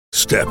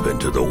Step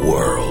into the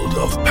world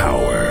of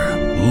power,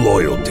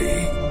 loyalty,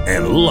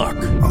 and luck.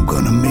 I'm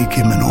gonna make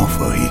him an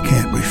offer he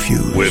can't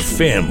refuse. With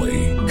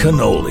family,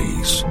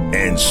 cannolis,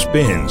 and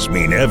spins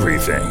mean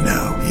everything.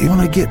 Now, you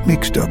wanna get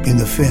mixed up in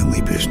the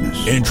family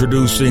business.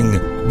 Introducing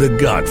The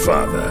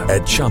Godfather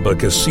at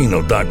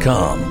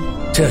ChumbaCasino.com.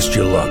 Test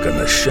your luck in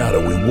the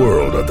shadowy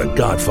world of The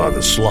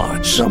Godfather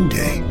slot.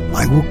 Someday,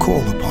 I will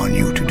call upon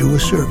you to do a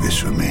service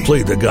for me.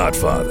 Play The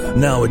Godfather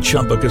now at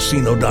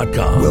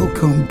ChumbaCasino.com.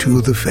 Welcome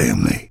to the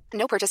family.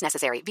 No purchase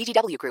necessary.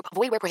 VGW Group.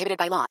 Void where prohibited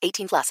by law.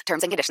 18+.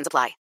 Terms and conditions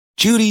apply.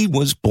 Judy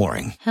was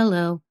boring.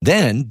 Hello.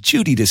 Then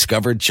Judy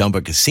discovered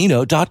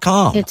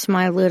ChumbaCasino.com. It's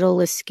my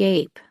little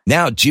escape.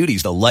 Now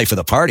Judy's the life of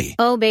the party.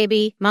 Oh,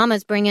 baby,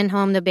 mama's bringing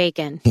home the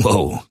bacon.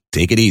 Whoa,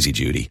 take it easy,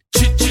 Judy.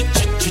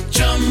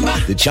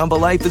 The Chumba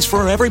life is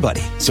for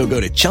everybody. So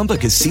go to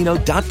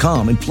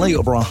ChumbaCasino.com and play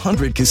over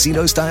 100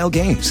 casino-style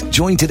games.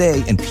 Join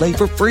today and play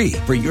for free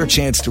for your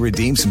chance to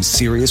redeem some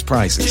serious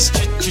prizes.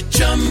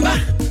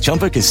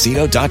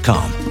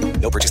 ChumbaCasino.com.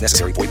 No purchase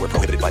necessary. Void where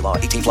prohibited by law.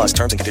 18+.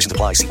 Terms and conditions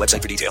apply. See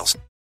website for details.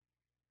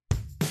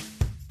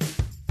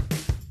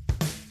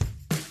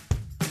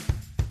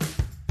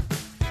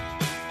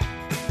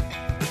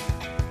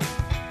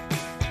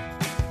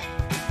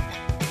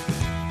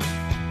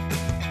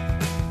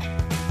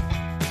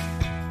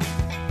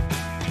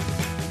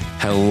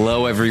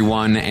 Hello,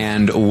 everyone,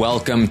 and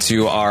welcome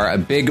to our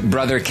Big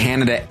Brother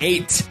Canada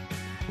 8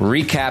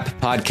 recap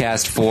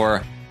podcast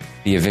for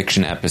the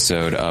eviction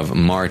episode of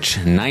March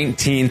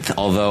 19th,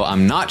 although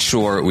I'm not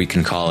sure we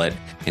can call it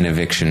an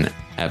eviction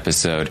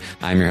episode.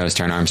 I'm your host,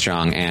 Taryn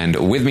Armstrong, and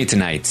with me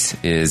tonight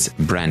is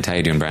Brent. How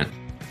you doing, Brent?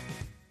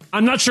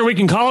 I'm not sure we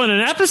can call it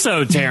an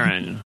episode,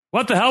 Taryn.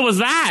 What the hell was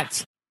that?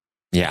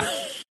 Yeah.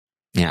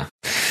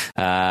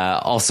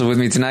 Also with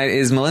me tonight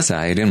is Melissa.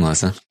 How you doing,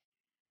 Melissa?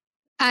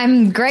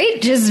 I'm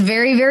great. Just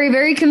very, very,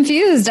 very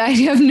confused. I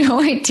have no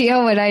idea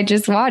what I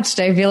just watched.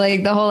 I feel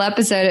like the whole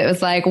episode, it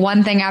was like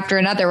one thing after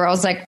another where I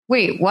was like,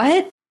 wait,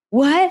 what?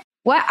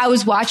 I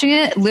was watching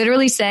it,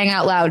 literally saying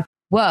out loud,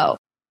 whoa.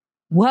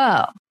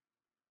 I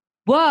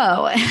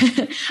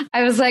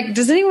was like,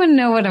 does anyone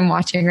know what I'm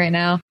watching right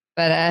now?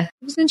 But it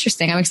was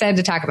interesting. I'm excited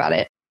to talk about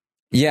it.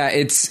 Yeah,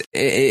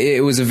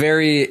 it was a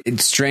very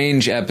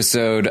strange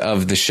episode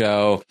of the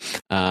show.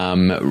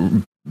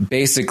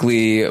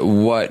 Basically,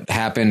 what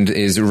happened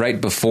is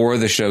right before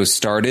the show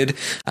started,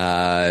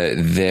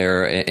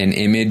 an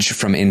image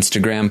from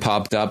Instagram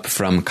popped up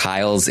from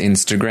Kyle's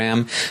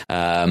Instagram,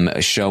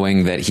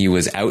 showing that he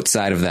was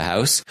outside of the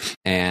house,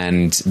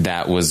 and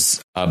that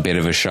was a bit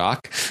of a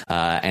shock.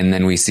 And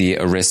then we see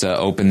Arissa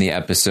open the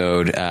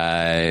episode,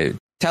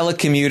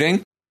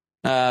 telecommuting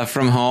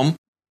from home.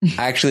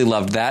 I actually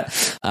loved that,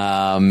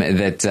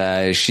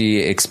 she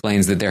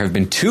explains that there have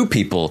been 2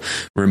 people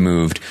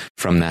removed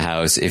from the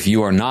house. If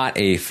you are not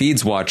a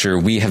Feeds watcher,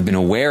 we have been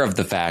aware of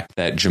the fact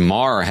that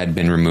Jamar had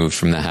been removed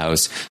from the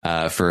house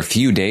for a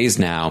few days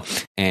now,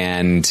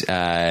 and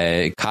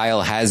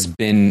Kyle has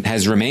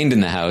remained in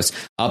the house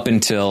up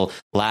until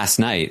last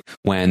night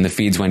when the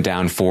feeds went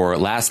down for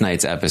last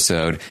night's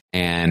episode,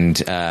 and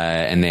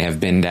they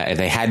had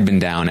been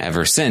down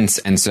ever since,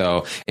 and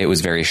so it was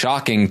very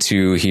shocking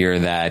to hear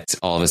that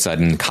all of a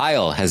sudden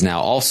Kyle has now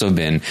also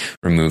been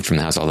removed from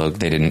the house, although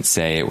they didn't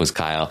say it was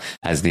Kyle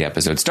as the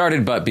episode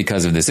started, but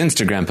because of this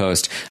Instagram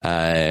post,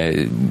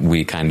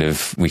 we kind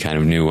of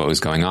knew what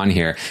was going on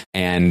here.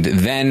 And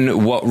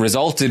then what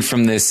resulted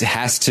from this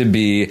has to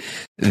be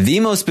the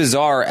most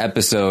bizarre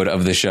episode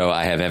of the show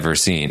I have ever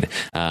seen.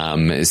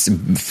 From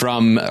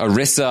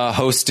Arissa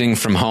hosting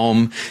from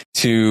home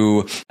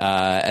to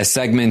a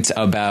segment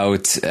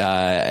about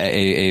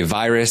a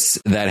virus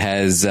that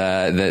has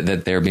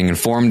that they're being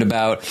informed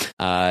about,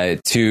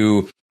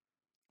 to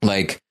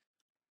like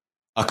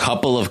a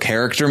couple of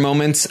character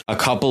moments, a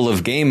couple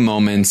of game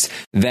moments,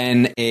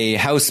 then a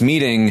house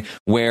meeting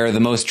where the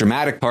most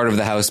dramatic part of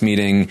the house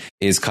meeting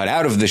is cut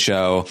out of the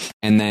show,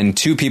 and then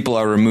 2 people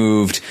are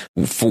removed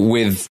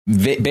with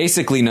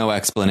basically no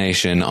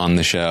explanation on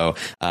the show,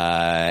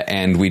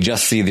 and we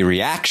just see the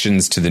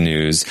reactions to the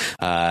news,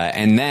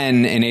 and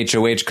then an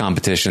HOH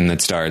competition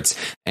that starts,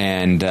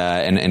 and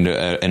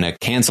a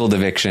canceled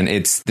eviction.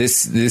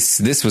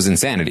 This was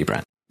insanity,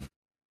 Brent.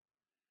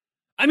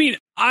 I mean,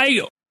 I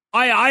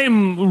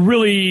am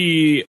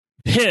really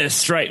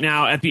pissed right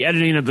now at the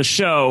editing of the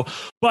show,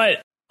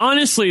 but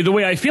honestly, the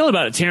way I feel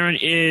about it, Taryn,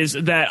 is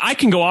that I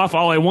can go off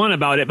all I want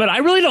about it, but I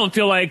really don't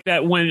feel like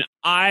that when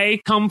I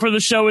come for the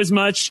show as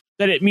much,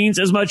 that it means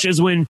as much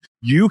as when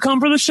you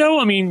come for the show.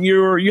 I mean,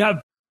 you're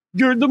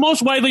the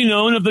most widely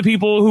known of the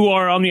people who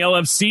are on the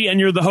LFC, and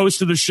you're the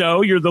host of the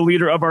show. You're the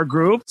leader of our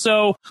group.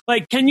 So,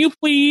 like, can you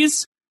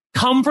please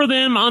come for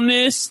them on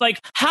this? Like,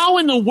 how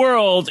in the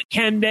world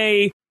can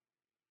they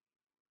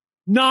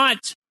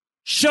not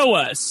show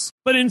us,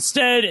 but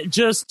instead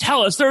just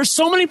tell us. There are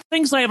so many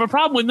things I have a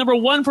problem with. Number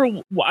one,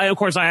 of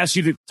course, I asked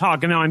you to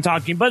talk, and now I'm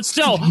talking, but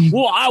still,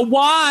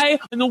 why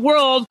in the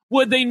world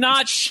would they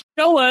not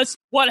show us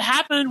what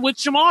happened with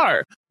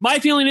Jamar? My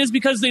feeling is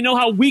because they know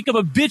how weak of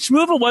a bitch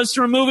move it was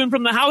to remove him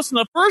from the house in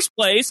the first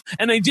place,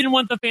 and they didn't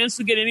want the fans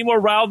to get any more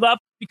riled up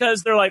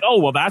because they're like, oh,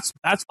 well, that's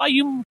why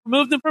you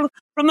removed him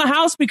from the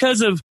house,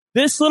 because of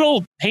this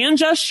little hand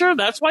gesture.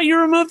 That's why you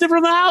removed it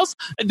from the house.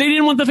 They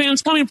didn't want the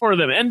fans coming for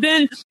them. And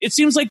then it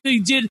seems like they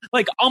did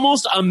like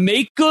almost a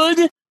make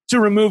good to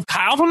remove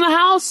Kyle from the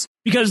house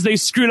because they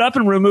screwed up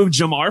and removed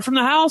Jamar from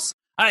the house.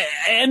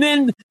 And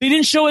then they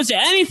didn't show us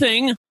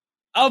anything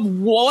of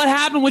what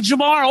happened with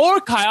Jamar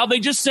or Kyle. They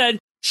just said,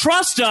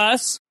 trust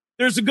us.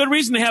 There's a good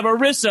reason they have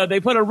Arissa. They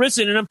put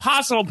Arissa in an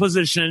impossible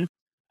position.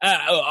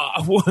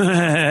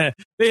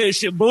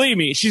 Believe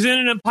me, she's in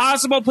an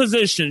impossible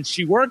position.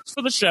 She works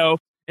for the show,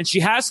 and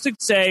she has to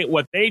say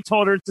what they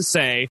told her to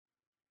say.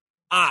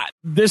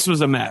 This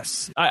was a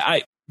mess.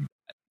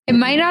 It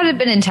might not have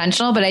been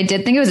intentional, but I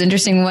did think it was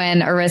interesting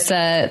when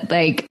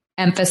Arissa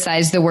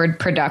emphasized the word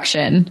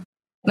production.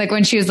 Like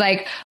when she was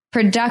like,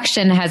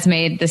 production has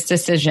made this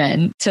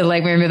decision to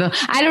remove them.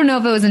 I don't know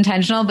if it was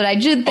intentional, but I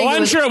did think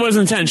I'm sure it was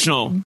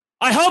intentional.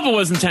 I hope it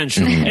was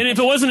intentional. And if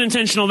it wasn't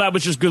intentional, that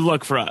was just good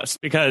luck for us,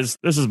 because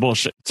this is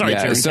bullshit. Sorry,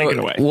 Terry, take it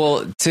away.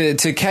 Well,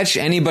 to catch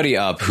anybody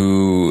up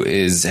who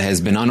has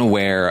been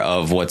unaware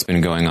of what's been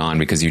going on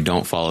because you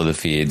don't follow the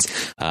feeds,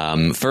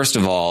 first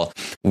of all,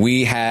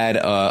 we had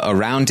a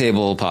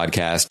roundtable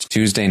podcast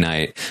Tuesday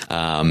night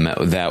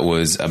that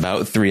was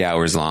about 3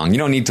 hours long. You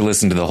don't need to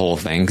listen to the whole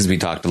thing because we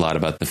talked a lot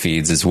about the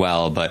feeds as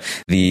well. But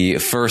the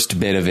first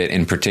bit of it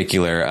in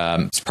particular,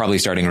 it's probably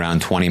starting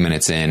around 20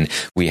 minutes in,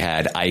 we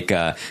had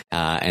Ika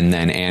and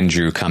then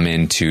Andrew come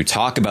in to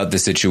talk about the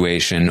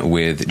situation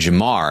with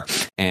Jamar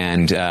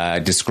and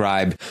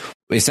describe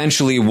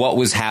essentially what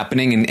was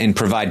happening and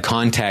provide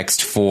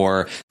context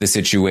for the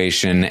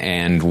situation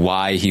and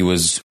why he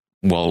was,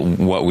 well,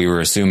 what we were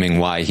assuming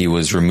why he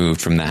was removed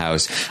from the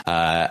house.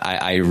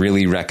 I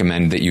really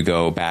recommend that you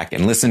go back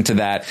and listen to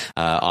that.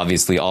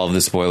 Obviously, all of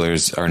the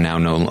spoilers are now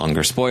no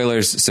longer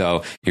spoilers,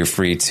 so you're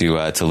free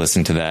to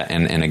listen to that.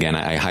 And again,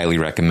 I highly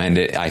recommend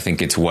it. I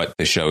think it's what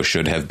the show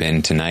should have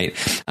been tonight.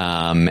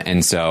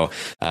 And so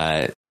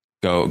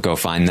go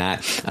find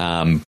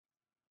that.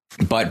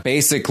 But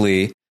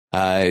basically,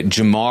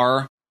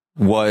 Jamar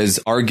was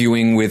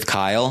arguing with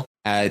Kyle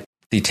at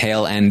the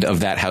tail end of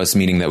that house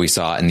meeting that we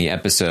saw in the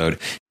episode,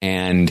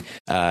 and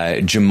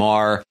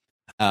Jamar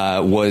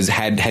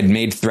had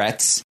made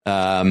threats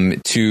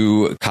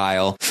to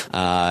Kyle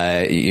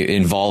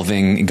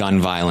involving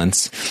gun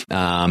violence,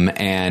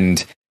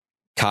 and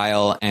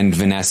Kyle and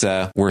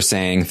Vanessa were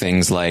saying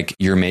things like,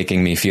 "You're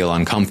making me feel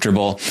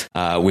uncomfortable,"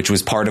 which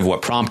was part of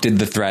what prompted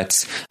the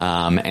threats.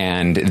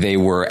 And they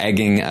were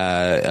egging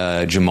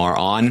Jamar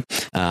on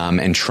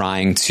and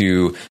trying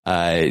to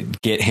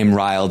get him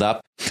riled up.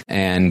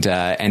 And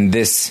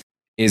this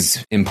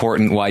is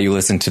important why you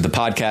listen to the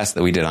podcast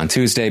that we did on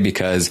Tuesday,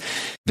 because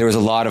there was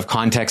a lot of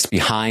context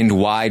behind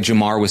why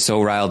Jamar was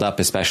so riled up,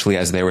 especially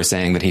as they were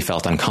saying that he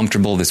felt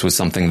uncomfortable. This was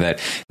something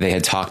that they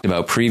had talked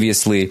about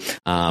previously.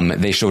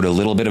 They showed a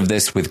little bit of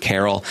this with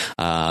Carol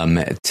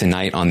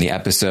tonight on the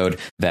episode,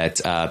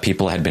 that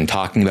people had been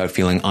talking about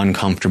feeling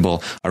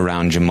uncomfortable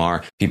around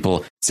Jamar,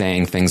 people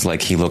saying things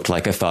like he looked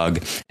like a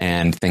thug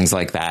and things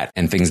like that,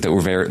 and things that were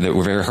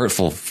very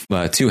hurtful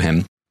to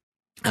him.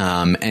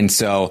 And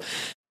so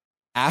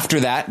after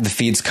that, the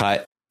feeds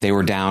cut. They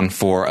were down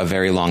for a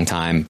very long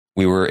time.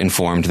 We were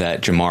informed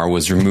that Jamar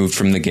was removed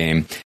from the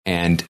game,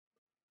 and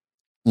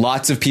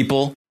lots of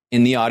people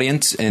in the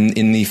audience and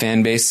in the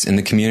fan base, in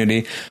the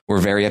community, were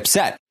very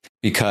upset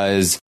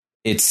because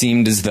it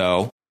seemed as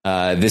though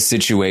this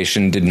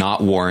situation did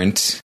not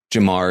warrant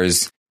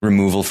Jamar's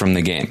removal from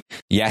the game.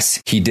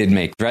 Yes, he did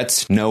make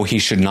threats. No, he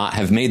should not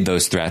have made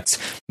those threats,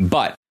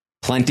 but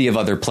plenty of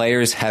other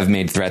players have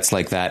made threats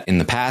like that in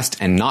the past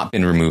and not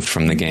been removed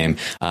from the game.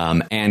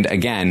 And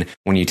again,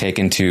 when you take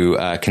into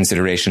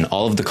consideration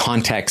all of the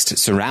context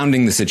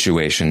surrounding the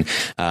situation,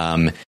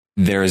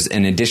 there's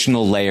an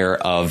additional layer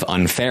of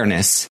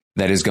unfairness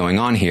that is going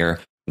on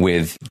here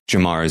with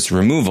Jamar's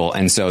removal.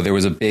 And so there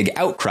was a big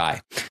outcry.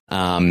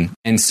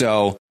 And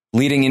so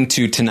leading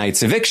into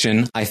tonight's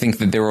eviction, I think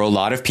that there were a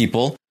lot of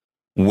people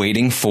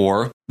waiting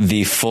for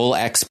the full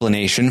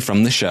explanation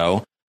from the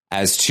show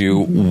as to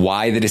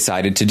why they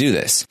decided to do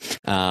this.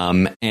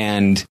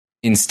 And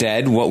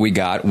instead, what we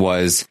got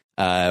was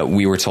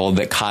we were told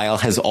that Kyle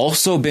has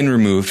also been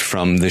removed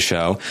from the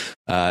show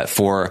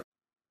for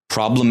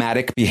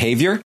problematic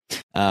behavior,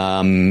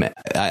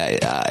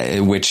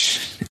 which,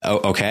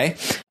 okay.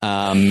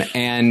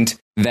 And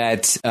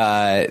that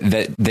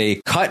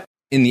they cut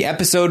in the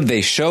episode,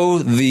 they show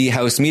the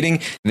house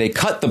meeting, they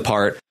cut the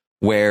part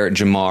where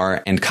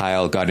Jamar and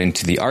Kyle got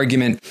into the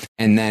argument,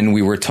 and then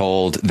we were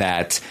told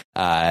that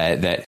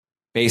that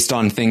based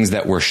on things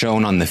that were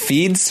shown on the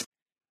feeds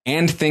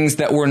and things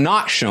that were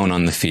not shown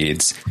on the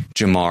feeds,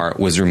 Jamar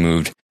was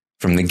removed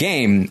from the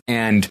game.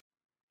 And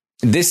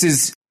this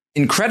is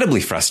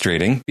incredibly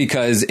frustrating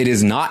because it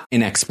is not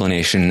an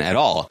explanation at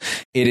all.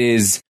 It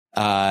is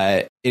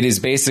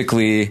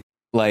basically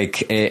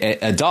like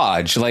a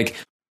dodge. Like,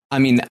 I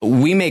mean,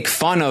 we make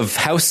fun of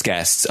house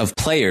guests, of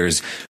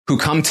players who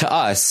come to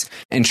us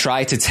and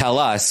try to tell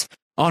us,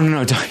 oh,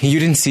 no, you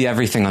didn't see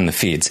everything on the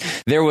feeds.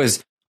 There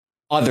was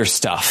other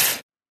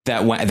stuff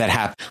that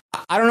happened.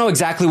 I don't know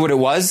exactly what it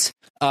was,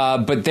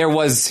 but there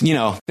was,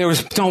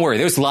 don't worry,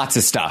 there was lots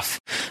of stuff.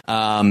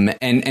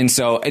 And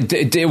so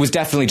it was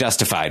definitely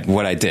justified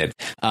what I did.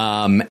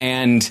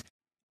 And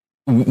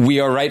we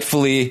are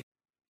rightfully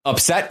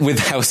upset with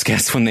house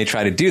guests when they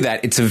try to do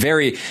that. It's a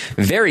very,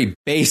 very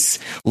base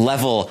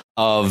level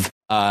of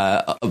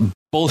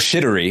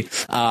bullshittery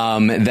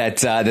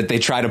that they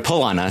try to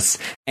pull on us.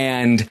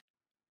 And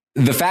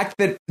the fact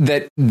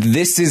that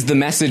this is the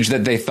message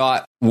that they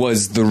thought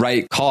was the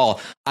right call,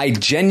 I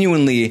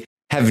genuinely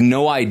have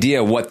no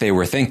idea what they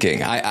were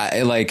thinking.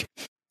 I like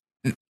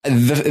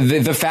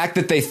the fact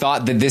that they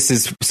thought that this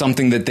is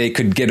something that they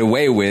could get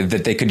away with,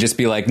 that they could just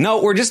be like,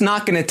 no, we're just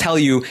not going to tell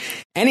you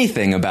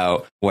anything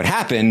about what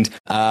happened.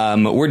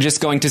 We're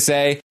just going to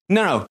say,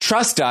 no,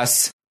 trust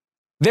us.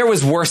 There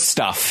was worse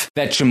stuff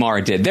that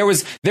Jamar did. There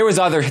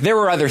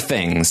were other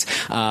things.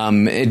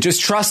 Just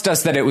trust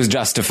us that it was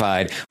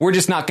justified. We're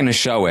just not going to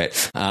show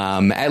it.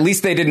 At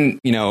least they didn't,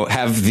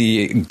 have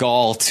the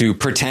gall to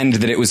pretend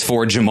that it was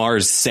for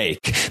Jamar's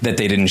sake that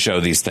they didn't show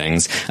these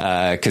things.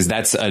 Cause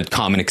that's a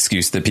common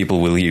excuse that people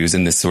will use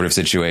in this sort of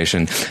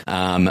situation.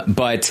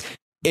 But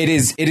it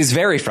is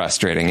very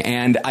frustrating.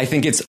 And I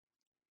think it's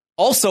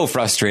also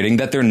frustrating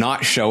that they're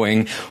not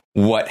showing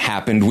what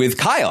happened with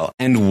Kyle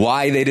and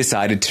why they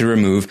decided to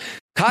remove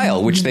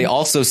Kyle, which they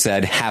also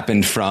said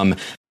happened from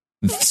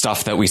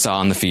stuff that we saw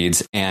on the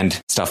feeds and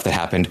stuff that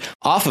happened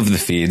off of the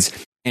feeds.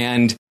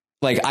 And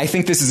I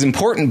think this is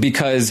important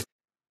because,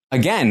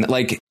 again,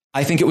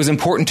 I think it was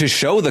important to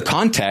show the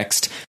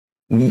context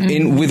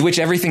with which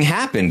everything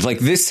happened.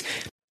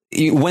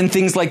 When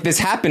things like this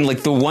happen,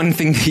 the one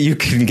thing that you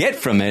can get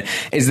from it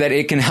is that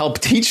it can help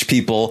teach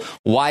people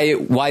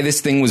why this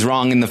thing was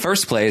wrong in the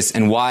first place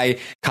and why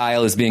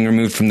Kyle is being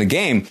removed from the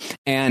game.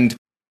 And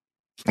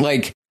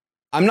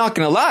I'm not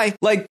going to lie,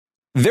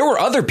 there were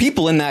other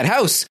people in that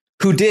house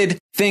who did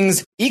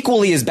things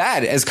equally as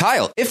bad as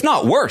Kyle, if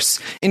not worse,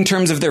 in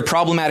terms of their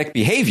problematic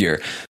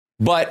behavior.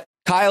 But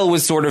Kyle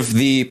was sort of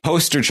the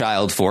poster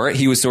child for it.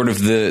 He was sort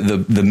of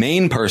the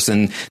main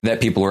person that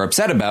people were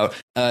upset about,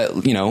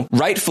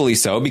 rightfully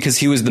so, because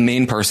he was the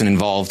main person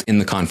involved in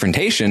the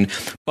confrontation.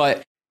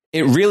 But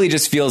it really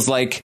just feels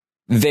like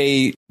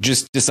they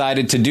just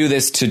decided to do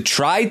this to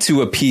try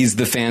to appease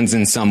the fans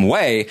in some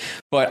way.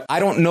 But I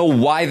don't know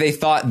why they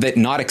thought that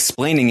not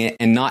explaining it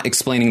and not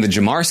explaining the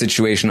Jamar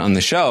situation on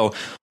the show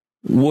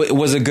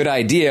was a good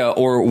idea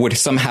or would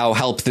somehow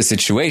help the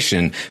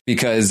situation,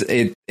 because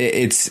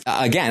it's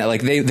again,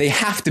 they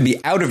have to be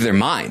out of their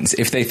minds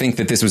if they think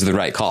that this was the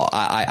right call.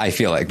 I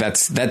feel like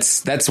that's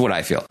what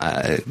I feel.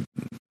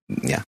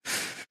 Yeah.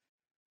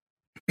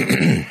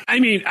 I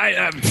mean,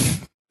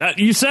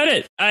 you said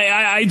it.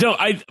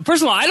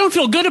 First of all, I don't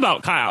feel good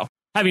about Kyle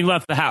having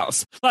left the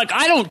house.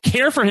 I don't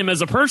care for him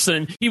as a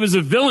person. He was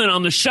a villain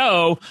on the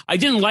show. I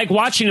didn't like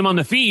watching him on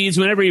the feeds.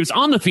 Whenever he was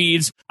on the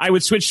feeds, I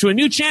would switch to a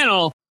new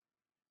channel.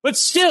 But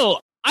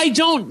still, I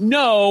don't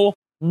know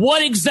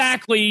what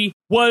exactly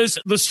was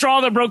the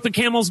straw that broke the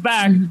camel's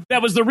back.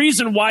 That was the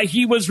reason why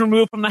he was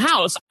removed from the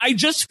house. I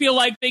just feel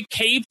like they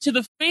caved to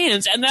the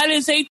fans, and that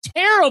is a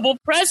terrible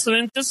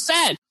precedent to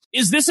set.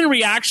 Is this in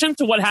reaction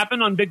to what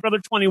happened on Big Brother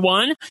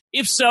 21?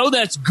 If so,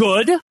 that's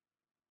good.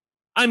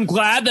 I'm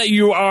glad that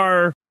you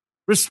are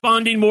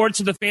responding more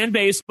to the fan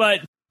base,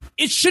 but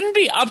it shouldn't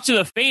be up to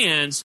the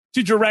fans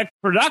to direct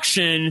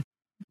production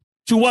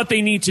to what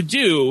they need to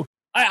do.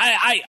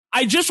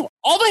 I just,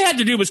 all they had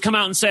to do was come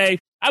out and say,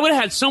 I would have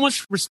had so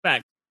much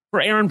respect for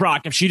Aaron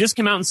Brock if she just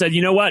came out and said,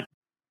 you know what?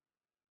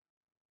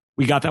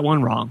 We got that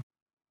one wrong.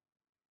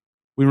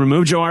 We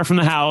removed Jamar from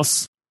the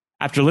house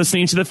after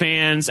listening to the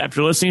fans,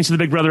 after listening to the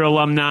Big Brother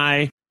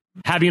alumni,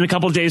 having a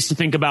couple of days to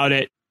think about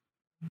it.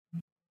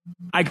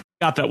 I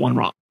got that one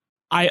wrong.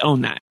 I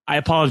own that. I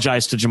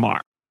apologize to Jamar.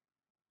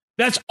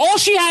 That's all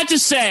she had to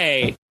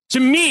say to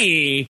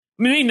me. I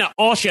mean, maybe not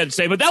all she had to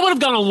say, but that would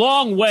have gone a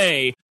long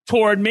way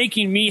toward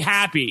making me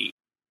happy.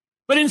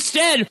 But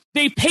instead,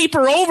 they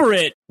paper over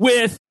it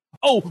with,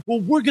 oh, well,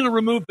 we're going to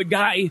remove the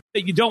guy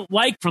that you don't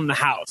like from the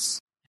house.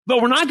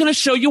 But we're not going to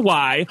show you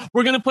why.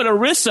 We're going to put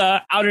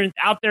Arissa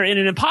out there in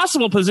an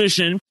impossible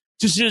position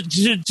to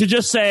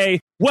just say,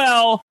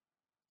 well,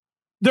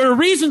 there are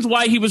reasons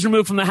why he was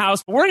removed from the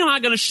house, but we're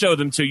not going to show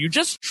them to you.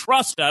 Just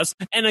trust us.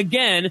 And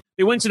again,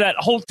 they went to that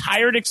whole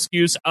tired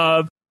excuse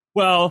of,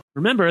 well,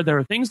 remember, there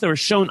are things that were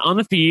shown on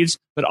the feeds,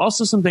 but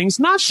also some things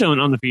not shown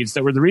on the feeds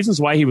that were the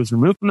reasons why he was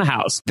removed from the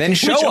house. Then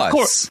show us.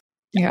 Course,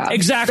 yeah,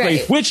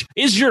 exactly. Right. Which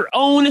is your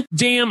own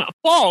damn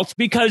fault,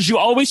 because you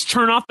always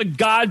turn off the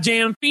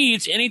goddamn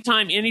feeds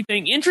anytime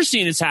anything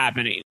interesting is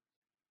happening.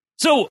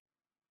 So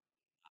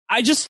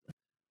I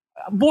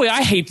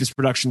hate this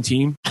production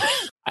team.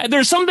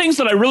 There's some things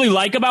that I really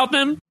like about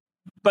them,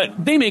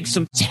 but they make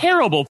some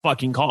terrible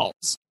fucking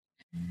calls.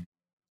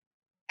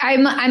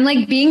 I'm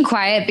like being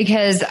quiet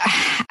because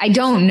I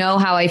don't know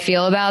how I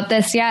feel about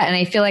this yet. And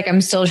I feel like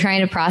I'm still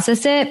trying to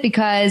process it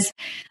because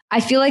I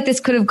feel like this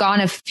could have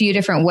gone a few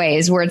different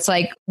ways where it's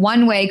like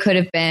one way could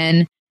have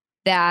been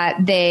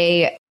that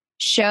they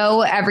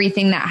show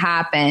everything that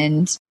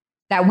happened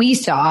that we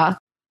saw.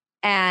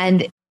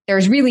 And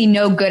there's really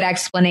no good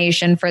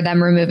explanation for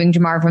them removing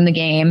Jamar from the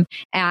game.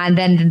 And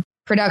then the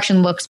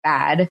production looks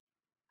bad.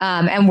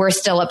 And we're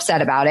still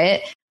upset about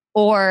it.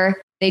 Or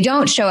they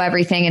don't show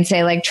everything and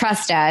say, like,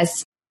 trust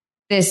us,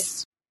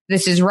 this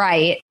is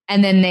right.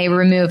 And then they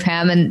remove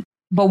him.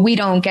 But we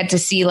don't get to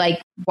see like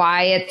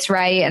why it's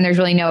right. And there's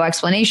really no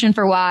explanation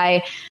for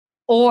why.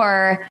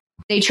 Or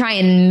they try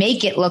and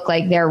make it look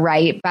like they're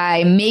right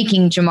by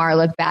making Jamar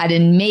look bad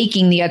and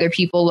making the other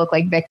people look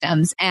like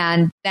victims.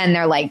 And then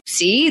they're like,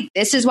 see,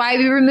 this is why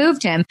we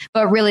removed him.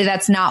 But really,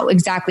 that's not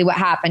exactly what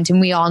happened. And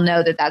we all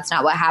know that that's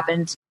not what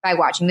happened by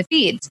watching the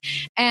feeds.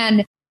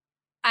 And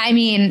I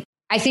mean,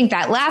 I think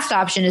that last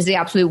option is the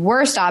absolute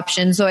worst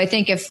option. So I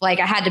think if like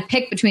I had to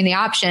pick between the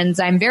options,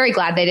 I'm very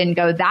glad they didn't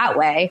go that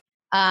way.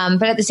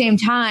 But at the same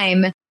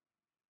time,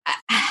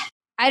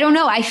 I don't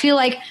know. I feel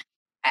like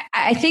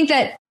I think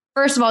that,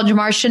 first of all,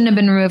 Jamar shouldn't have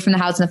been removed from the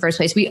house in the first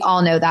place. We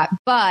all know that.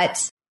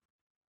 But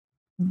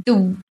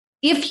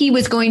if he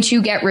was going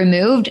to get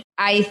removed,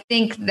 I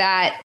think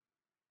that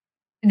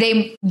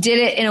they did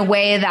it in a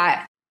way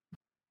that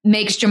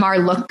makes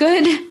Jamar look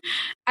good.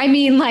 I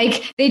mean,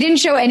 like, they didn't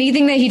show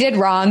anything that he did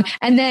wrong.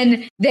 And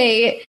then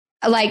they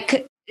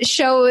like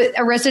show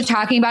Arissa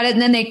talking about it.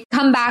 And then they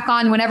come back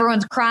on when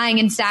everyone's crying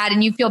and sad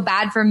and you feel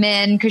bad for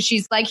Min because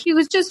she's like, he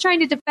was just trying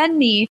to defend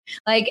me.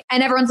 Like,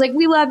 and everyone's like,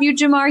 we love you,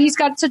 Jamar. He's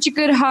got such a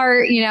good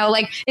heart. You know,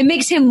 like it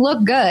makes him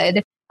look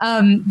good.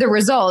 The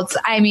results,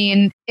 I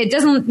mean, it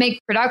doesn't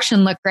make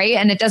production look great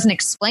and it doesn't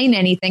explain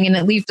anything and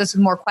it leaves us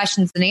with more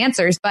questions than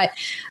answers. But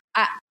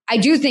I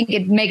do think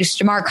it makes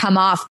Jamar come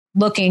off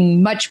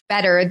looking much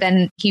better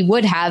than he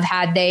would have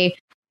had they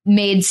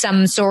made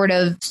some sort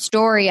of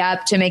story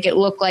up to make it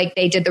look like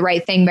they did the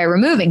right thing by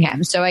removing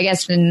him. So I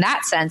guess in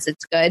that sense,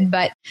 it's good.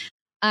 But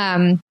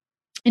in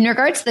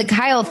regards to the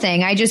Kyle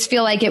thing, I just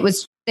feel like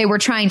they were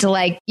trying to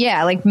like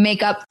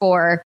make up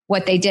for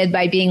what they did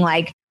by being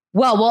like,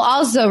 well, we'll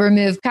also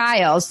remove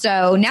Kyle.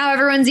 So now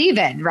everyone's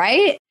even,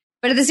 right?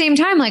 But at the same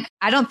time, like,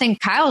 I don't think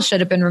Kyle should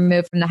have been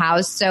removed from the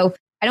house. So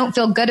I don't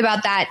feel good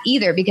about that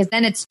either, because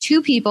then it's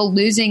two people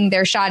losing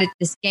their shot at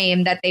this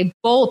game that they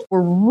both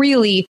were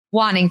really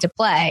wanting to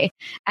play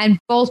and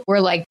both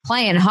were like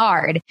playing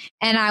hard.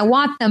 And I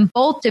want them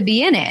both to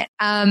be in it.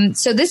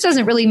 So this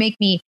doesn't really make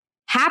me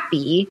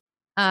happy,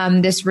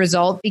 this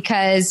result,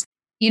 because,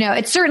 you know,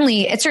 it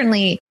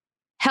certainly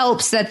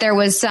helps that there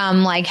was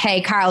some like,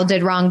 hey, Kyle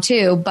did wrong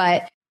too,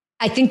 but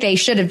I think they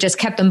should have just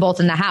kept them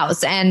both in the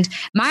house. And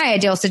my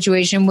ideal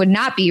situation would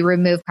not be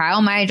remove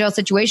Kyle. My ideal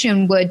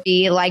situation would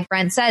be, like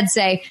Brent said,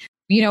 say,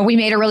 you know, we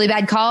made a really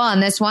bad call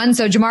on this one,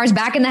 so Jamar's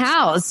back in the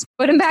house.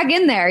 Put him back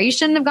in there. He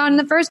shouldn't have gone in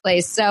the first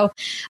place. So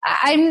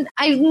I'm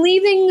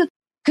leaving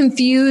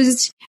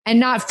confused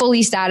and not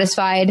fully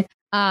satisfied.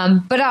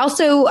 But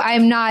also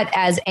I'm not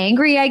as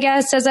angry, I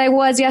guess, as I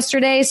was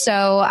yesterday.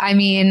 So, I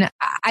mean,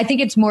 I think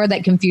it's more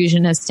that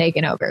confusion has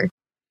taken over.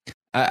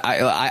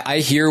 I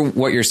hear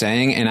what you're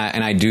saying, and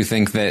I do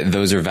think that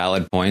those are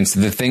valid points.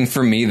 The thing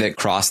for me that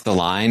crossed the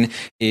line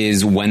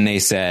is when they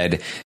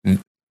said,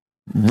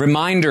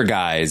 reminder,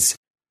 guys,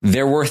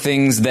 there were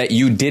things that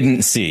you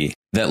didn't see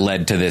that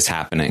led to this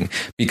happening,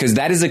 because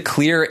that is a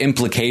clear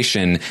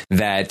implication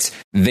that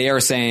they are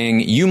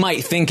saying you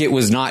might think it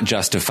was not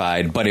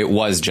justified, but it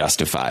was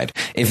justified.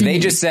 If they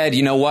just said,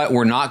 you know what,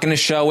 we're not going to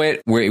show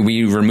it,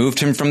 we removed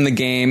him from the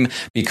game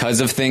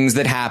because of things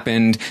that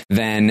happened,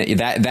 then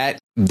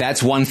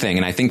that's one thing.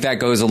 And I think that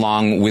goes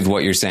along with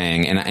what you're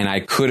saying. And I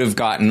could have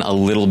gotten a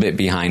little bit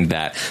behind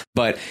that.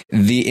 But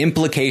the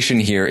implication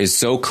here is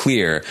so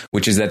clear,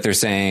 which is that they're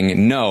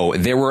saying, no,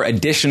 there were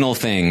additional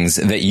things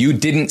that you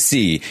didn't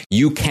see.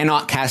 You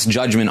cannot cast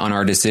judgment on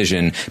our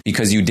decision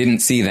because you didn't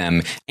see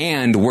them.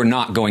 And we're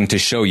not going to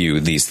show you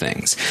these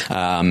things.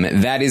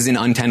 That is an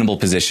untenable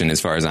position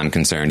as far as I'm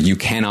concerned. You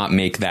cannot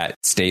make that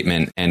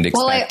statement and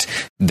expect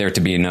there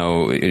to be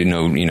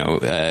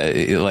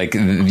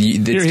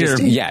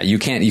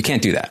you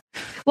can't do that.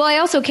 Well, I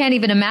also can't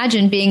even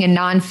imagine being a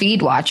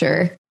non-feed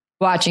watcher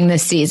watching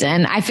this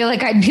season. I feel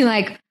like I'd be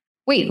like,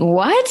 wait,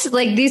 what?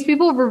 Like, these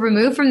people were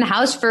removed from the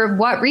house for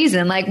what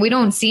reason? Like, we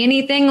don't see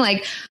anything.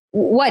 Like,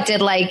 what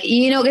did, like,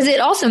 you know, because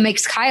it also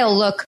makes Kyle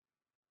look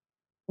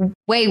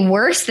way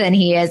worse than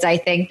he is, I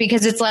think,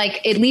 because it's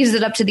like, it leaves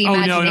it up to the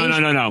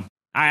imagination. No.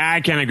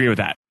 I can't agree with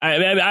that.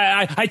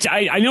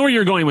 I know where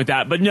you're going with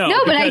that, but no.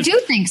 No, but I do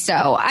think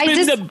so. I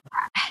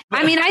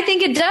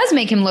think it does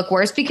make him look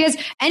worse, because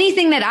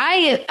anything that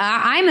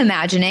I'm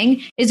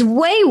imagining is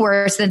way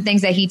worse than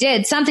things that he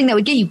did. Something that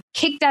would get you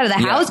kicked out of the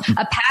house,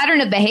 a pattern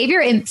of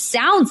behavior. It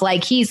sounds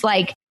like he's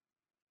like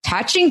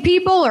touching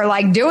people or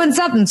like doing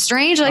something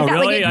strange like that.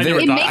 Really? Like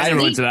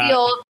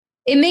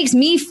it makes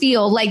me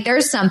feel like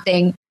there's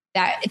something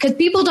that, because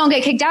people don't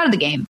get kicked out of the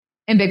game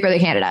in Big Brother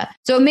Canada.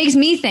 So it makes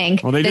me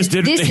think they just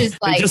did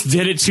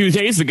it 2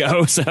 days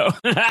ago. So no,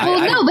 but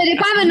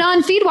if I'm a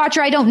non-feed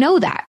watcher, I don't know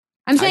that.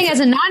 I'm saying as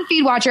a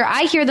non-feed watcher,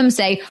 I hear them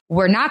say,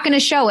 we're not going to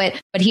show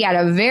it, but he had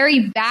a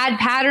very bad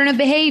pattern of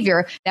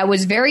behavior that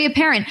was very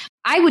apparent.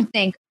 I would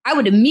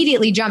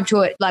immediately jump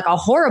to it like a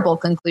horrible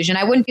conclusion.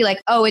 I wouldn't be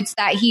like, oh, it's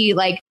that he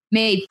like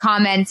made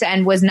comments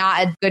and was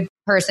not a good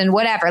person,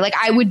 whatever. Like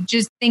I would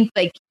just think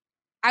I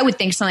would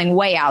think something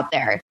way out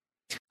there.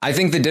 I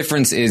think the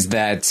difference is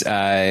that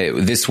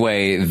this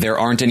way, there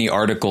aren't any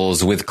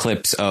articles with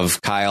clips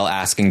of Kyle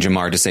asking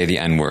Jamar to say the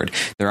N-word.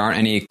 There aren't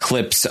any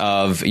clips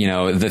of,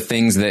 the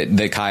things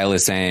that Kyle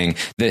is saying.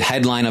 The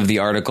headline of the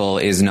article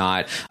is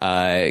not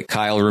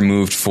Kyle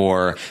removed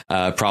for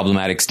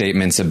problematic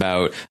statements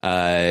about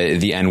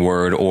the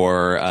N-word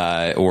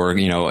or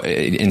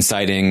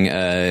inciting,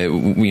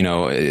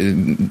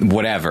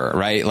 whatever,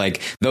 right?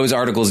 Like those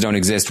articles don't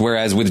exist.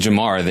 Whereas with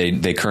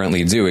Jamar, they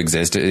currently do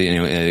exist,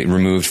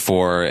 removed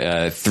for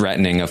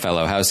threatening a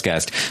fellow house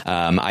guest.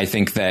 I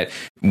think that,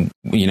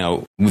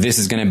 this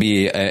is going to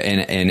be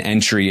an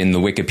entry in the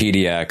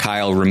Wikipedia,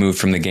 Kyle removed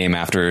from the game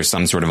after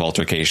some sort of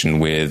altercation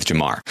with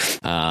Jamar.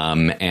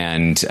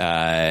 And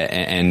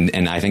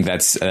I think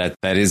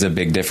that is a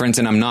big difference.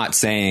 And I'm not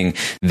saying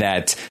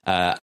that,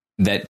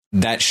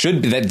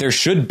 there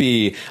should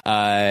be,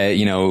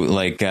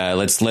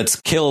 let's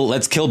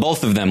kill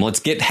both of them. Let's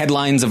get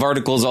headlines of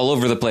articles all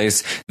over the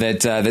place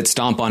that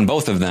stomp on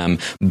both of them.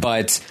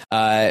 But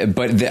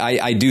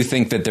I do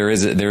think that there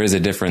is a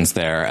difference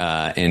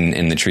there,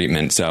 in the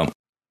treatment. So,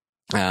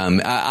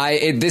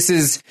 I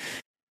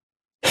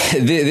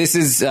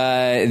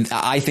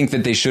think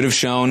that they should have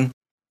shown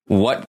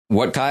what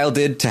Kyle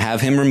did to have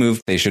him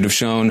removed. They should have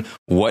shown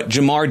what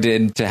Jamar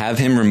did to have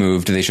him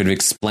removed. They should have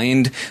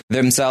explained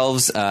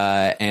themselves.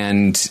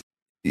 And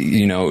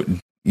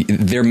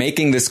they're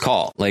making this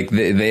call.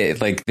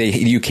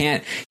 You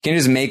can't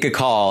just make a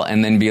call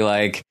and then be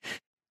like,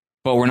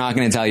 but we're not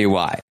going to tell you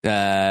why,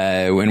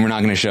 and we're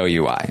not going to show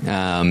you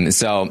why.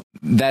 So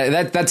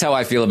that's how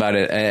I feel about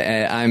it.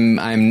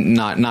 I'm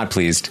not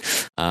pleased.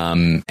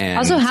 And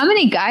also, how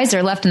many guys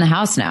are left in the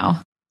house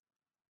now?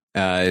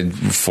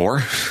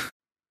 4.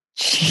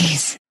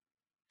 Jeez.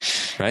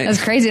 Right.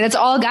 That's crazy. That's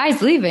all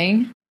guys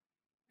leaving.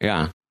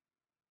 Yeah.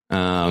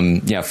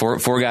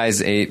 4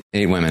 guys, 8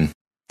 women.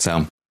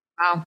 So.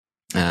 Wow.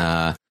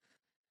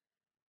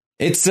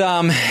 It's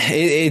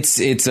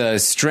a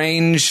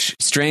strange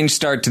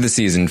start to the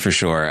season for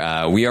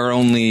sure. We are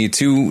only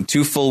two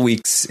full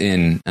weeks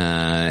in,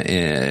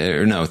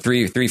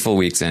 3 full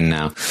weeks in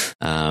now,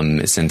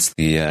 since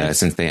they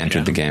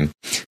entered the game.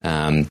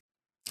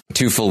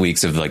 2 full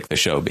weeks of like the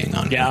show being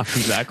on. Yeah,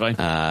 exactly.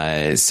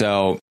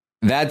 So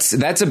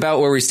that's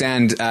about where we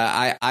stand.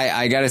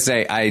 I gotta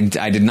say, I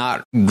did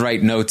not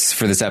write notes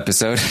for this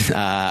episode.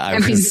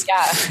 And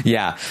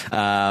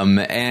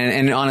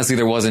honestly,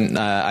 there wasn't.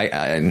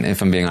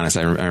 If I'm being honest,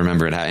 I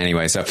remember it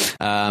anyway. So,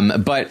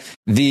 but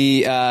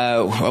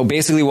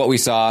basically what we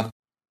saw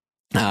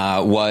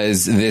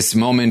was this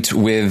moment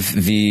with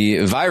the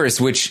virus,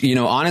 which,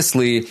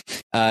 honestly,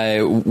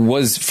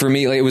 was for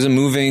me, like, it was a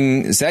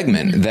moving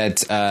segment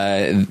that,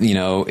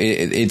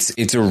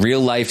 it's a real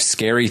life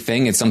scary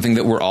thing. It's something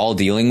that we're all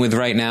dealing with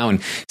right now,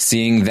 and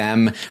seeing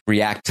them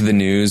react to the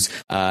news,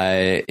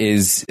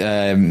 is,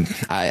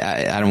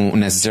 I don't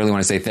necessarily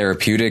want to say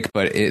therapeutic,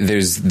 but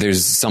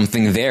there's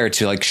something there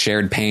to like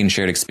shared pain,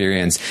 shared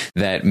experience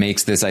that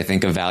makes this, I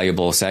think, a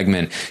valuable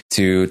segment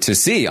to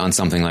see on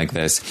something like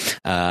this.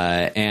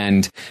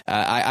 And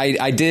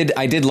I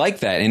did like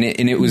that, and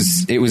it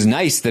was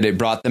nice that it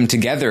brought them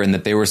together and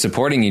that they were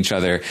supporting each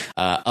other,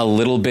 a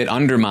little bit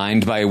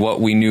undermined by what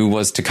we knew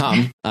was to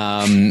come.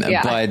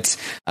 But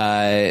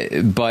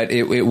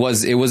it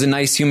was a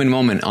nice human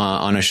moment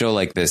on a show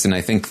like this, and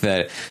I think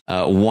that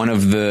one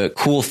of the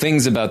cool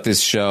things about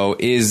this show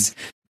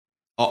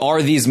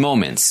are these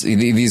moments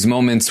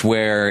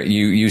where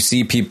you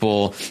see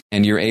people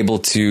and you're able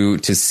to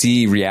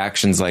see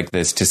reactions like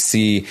this, to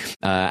see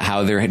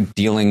how they're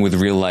dealing with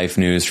real life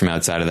news from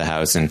outside of the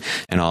house and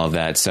all of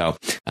that. So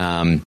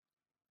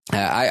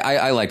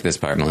I like this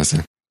part,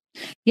 Melissa.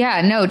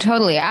 Yeah, no,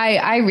 totally.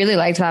 I really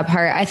liked that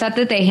part. I thought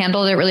that they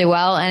handled it really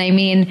well. And I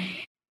mean,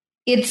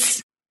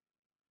 it's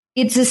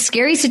a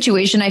scary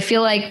situation. I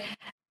feel like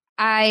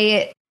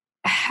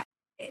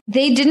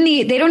they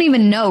don't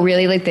even know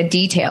really like the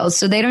details.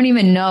 So they don't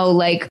even know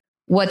like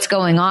what's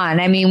going on.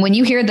 I mean, when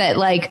you hear that,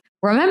 like,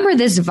 remember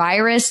this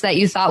virus that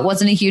you thought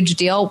wasn't a huge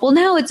deal? Well,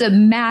 now it's a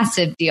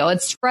massive deal.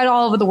 It's spread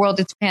all over the world.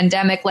 It's a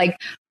pandemic. Like,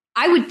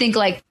 I would think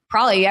like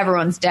probably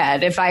everyone's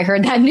dead if I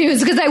heard that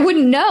news, because I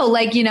wouldn't know,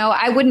 like,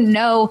 I wouldn't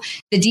know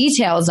the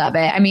details of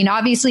it. I mean,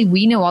 obviously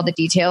we know all the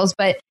details,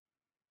 but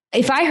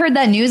if I heard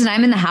that news and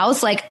I'm in the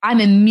house, like, I'm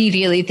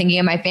immediately thinking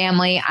of my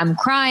family. I'm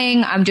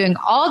crying. I'm doing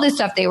all the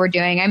stuff they were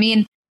doing. I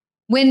mean,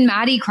 when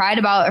Maddie cried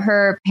about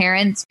her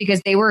parents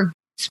because they were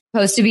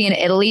supposed to be in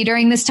Italy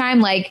during this time,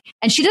 like,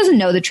 and she doesn't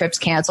know the trip's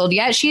canceled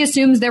yet. She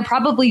assumes they're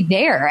probably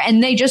there.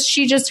 And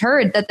she just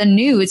heard that the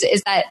news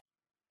is that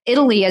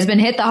Italy has been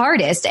hit the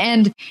hardest.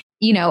 And,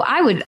 you know,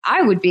 I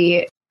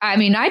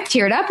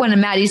teared up when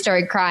Maddie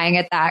started crying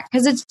at that,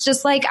 because it's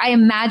just like, I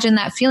imagine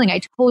that feeling.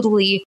 I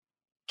totally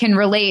can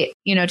relate,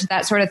 you know, to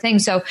that sort of thing.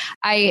 So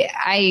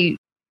I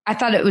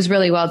thought it was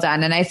really well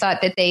done. And I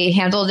thought that they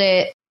handled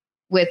it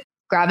with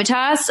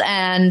gravitas,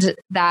 and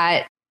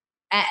that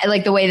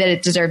like the way that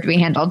it deserved to be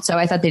handled. So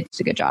I thought they did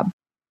a good job.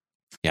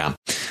 Yeah.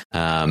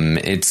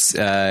 It's,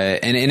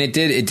 and it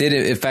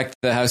did affect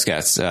the house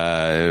guests,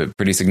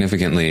 pretty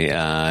significantly,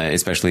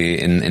 especially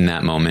in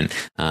that moment.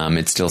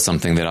 It's still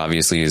something that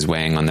obviously is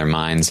weighing on their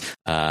minds.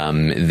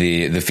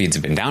 The feeds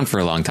have been down for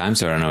a long time,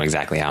 so I don't know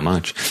exactly how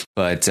much,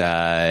 but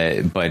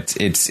it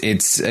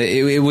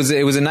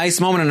was a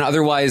nice moment, an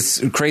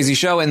otherwise crazy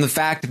show. And the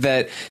fact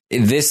that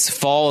this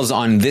falls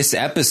on this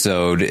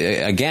episode,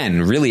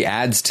 again, really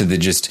adds to the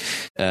just,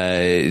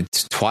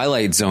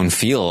 Twilight Zone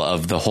feel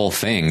of the whole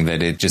thing,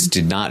 that it just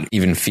did not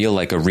even feel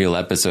like a real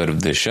episode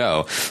of the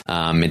show.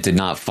 It did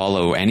not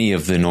follow any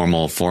of the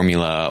normal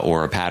formula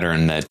or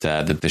pattern that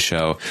the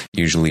show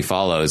usually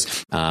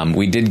follows.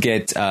 We did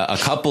get a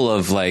couple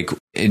of like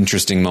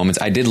interesting moments.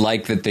 I did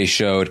like that they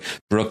showed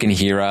Brooke and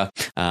Hira,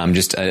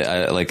 just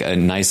a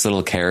nice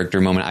little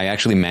character moment. I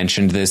actually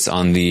mentioned this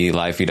on the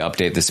live feed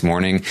update this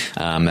morning,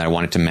 that I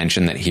wanted to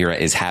mention that Hira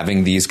is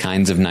having these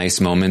kinds of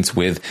nice moments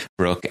with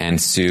Brooke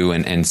and Sue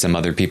and some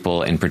other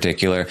people in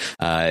particular.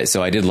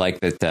 So I did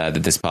like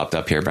that this popped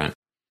up here, Brent.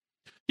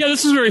 Yeah,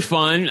 this is very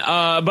fun.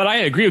 But I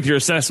agree with your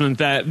assessment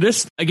that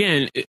this,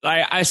 again,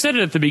 I said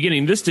it at the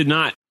beginning, this did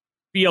not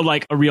feel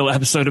like a real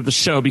episode of the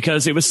show,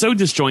 because it was so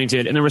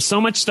disjointed and there was so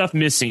much stuff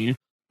missing,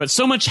 but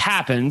so much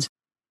happened.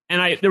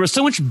 And there was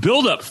so much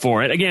buildup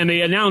for it. Again,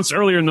 they announced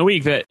earlier in the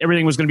week that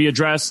everything was going to be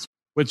addressed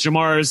with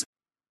Jamar's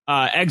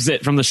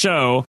exit from the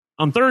show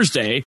on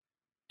Thursday.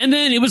 And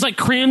then it was like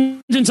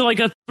crammed into like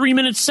a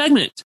 3-minute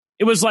segment.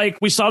 It was like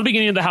we saw the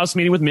beginning of the house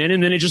meeting with Min,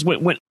 and then it just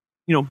went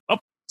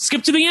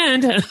skip to the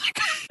end.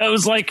 I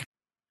was like,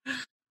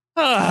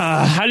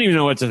 I didn't even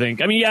know what to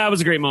think. I mean, yeah, it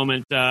was a great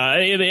moment.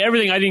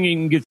 Everything, I didn't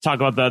even get to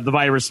talk about the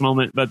virus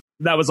moment, but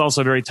that was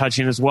also very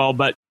touching as well.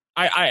 But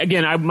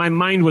my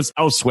mind was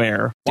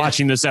elsewhere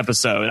watching this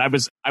episode. I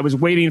was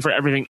waiting for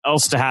everything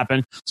else to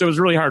happen. So it was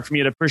really hard for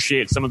me to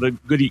appreciate some of the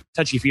goody,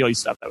 touchy-feely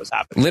stuff that was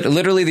happening.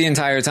 Literally the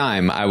entire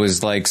time, I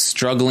was like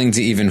struggling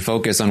to even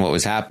focus on what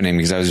was happening,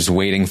 because I was just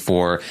waiting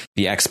for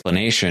the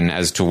explanation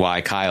as to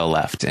why Kyle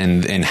left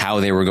and how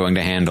they were going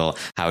to handle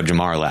how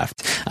Jamar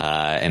left.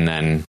 And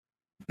then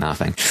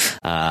nothing.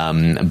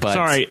 But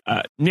sorry,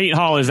 Nate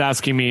Hall is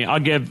asking me. I'll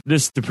give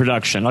this to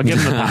production. I'll give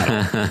him the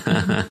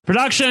title.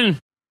 Production.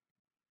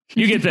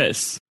 You get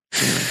this.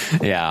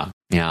 Yeah.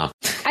 I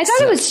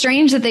thought it was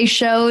strange that they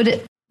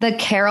showed the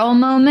Carol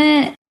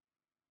moment,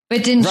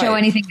 but didn't show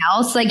anything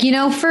else. Like, you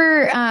know,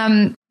 for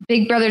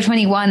Big Brother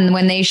 21,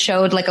 when they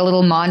showed like a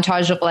little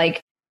montage of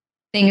like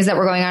things that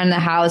were going on in the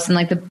house and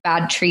like the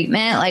bad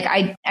treatment. Like,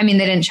 I mean,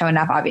 they didn't show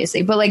enough,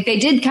 obviously, but like they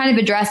did kind of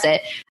address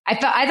it. I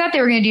thought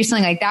they were going to do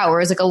something like that, where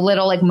it was like a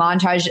little like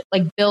montage,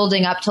 like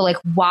building up to like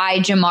why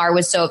Jamar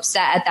was so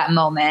upset at that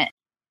moment.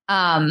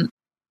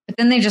 But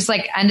then they just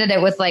like ended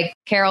it with like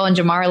Carol and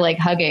Jamar like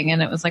hugging,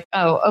 and it was like,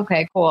 oh,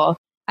 okay, cool.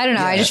 I don't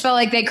know. Yeah. I just felt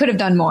like they could have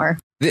done more.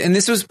 And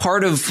this was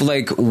part of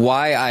like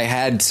why I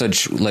had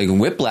such like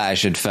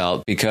whiplash, it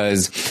felt,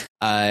 because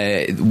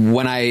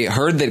when I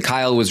heard that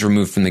Kyle was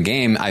removed from the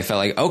game, I felt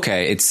like,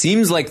 okay, it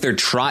seems like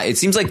it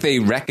seems like they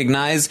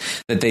recognize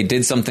that they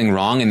did something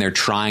wrong and they're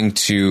trying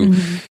to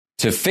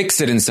fix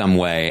it in some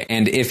way.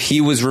 And if he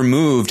was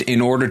removed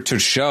in order to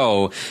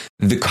show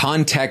the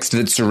context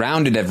that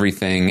surrounded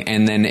everything,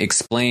 and then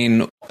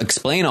explain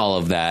all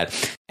of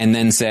that, and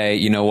then say,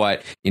 you know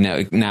what,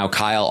 now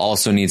Kyle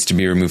also needs to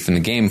be removed from the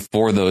game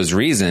for those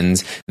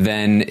reasons,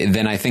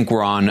 then I think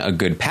we're on a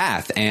good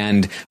path.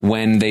 And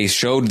when they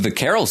showed the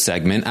Carol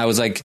segment, I was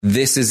like,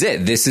 this is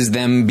it. This is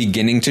them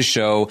beginning to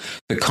show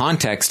the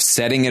context,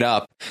 setting it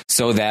up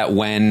so that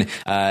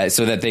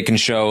so that they can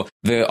show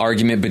the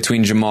argument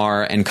between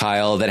Jamar and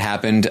Kyle that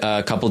happened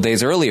a couple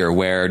days earlier,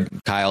 where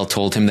Kyle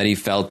told him that he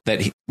felt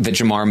that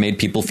Jamar made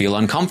people feel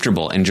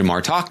uncomfortable, and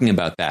Jamar talking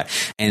about that.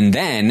 And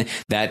then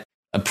that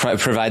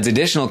provides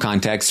additional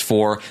context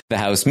for the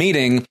house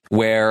meeting,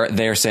 where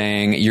they're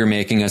saying, you're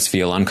making us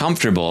feel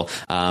uncomfortable,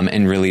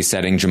 and really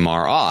setting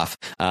Jamar off.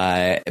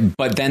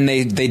 But then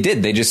they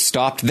just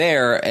stopped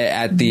there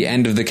at the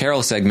end of the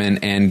Carol segment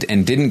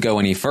and didn't go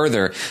any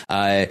further.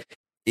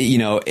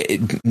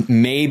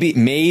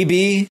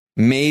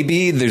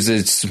 Maybe there's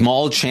a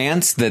small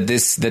chance that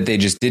they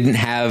just didn't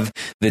have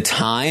the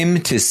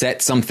time to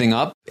set something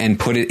up and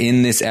put it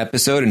in this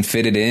episode and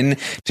fit it in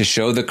to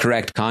show the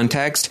correct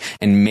context.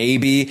 And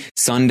maybe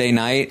Sunday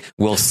night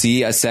we'll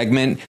see a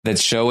segment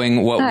that's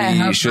showing what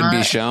we should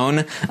be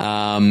shown.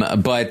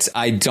 But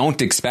I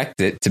don't expect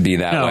it to be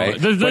that way.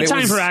 The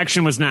time for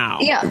action was now.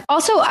 Yeah.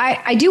 Also,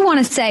 I do want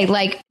to say,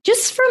 like,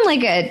 just from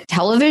like a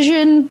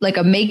television, like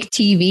a make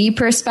TV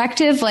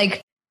perspective,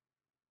 like,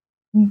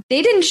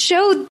 they didn't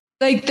show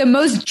like the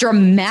most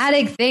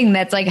dramatic thing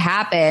that's like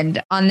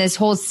happened on this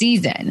whole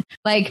season.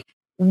 Like,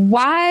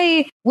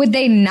 why would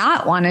they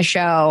not want to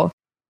show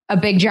a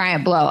big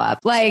giant blow up?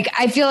 Like,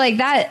 I feel like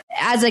that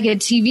as like a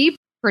TV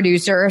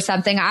producer or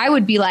something, I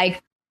would be like,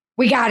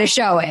 we got to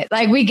show it.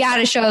 Like, we got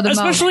to show the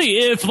especially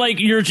moment. if like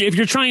if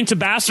you're trying to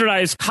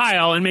bastardize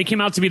Kyle and make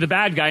him out to be the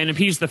bad guy and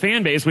appease the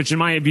fan base, which in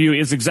my view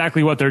is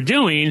exactly what they're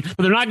doing.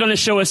 But they're not going to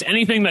show us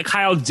anything that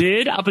Kyle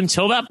did up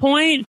until that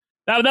point.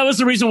 That was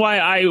the reason why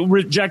I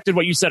rejected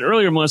what you said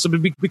earlier, Melissa,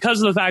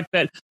 because of the fact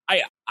that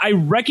I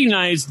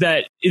recognize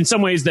that in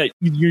some ways that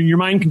your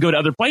mind can go to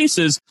other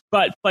places,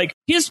 but like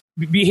his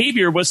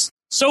behavior was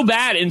so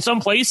bad in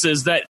some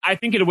places that I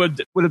think it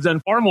would have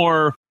done far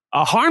more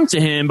harm to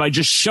him by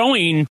just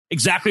showing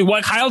exactly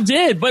what Kyle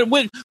did, but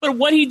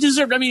what he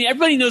deserved. I mean,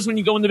 everybody knows when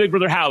you go in the Big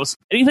Brother house,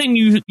 anything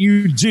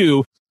you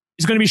do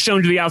is going to be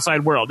shown to the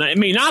outside world. Now, it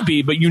may not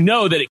be, but you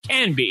know that it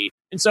can be.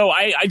 And so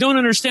I don't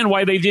understand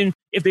why they didn't.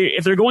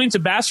 If they're going to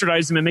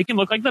bastardize him and make him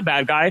look like the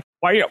bad guy,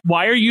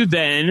 why are you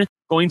then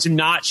going to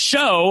not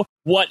show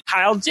what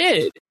Kyle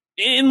did?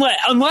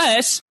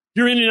 Unless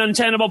you're in an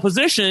untenable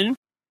position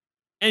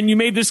and you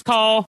made this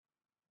call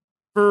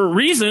for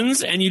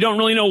reasons and you don't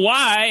really know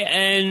why,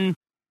 and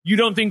you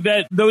don't think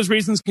that those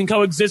reasons can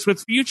coexist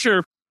with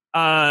future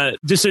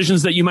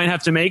decisions that you might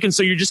have to make, and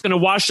so you're just going to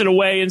wash it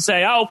away and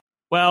say, oh,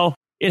 well,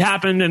 it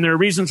happened and there are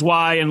reasons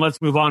why, and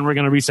let's move on. We're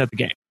going to reset the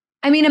game.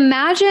 I mean,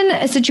 imagine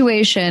a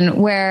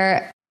situation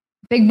where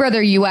Big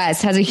Brother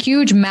US has a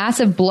huge,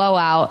 massive blow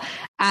up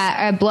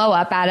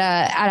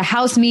at a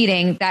house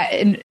meeting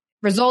that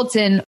results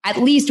in at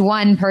least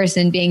one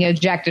person being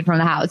ejected from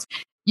the house.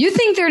 You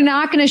think they're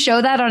not going to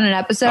show that on an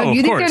episode? Oh,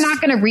 you think course. They're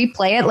not going to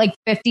replay it like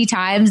 50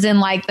 times in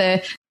like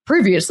the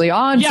previously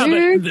on Big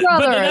Brother? But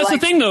that's the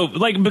thing, though.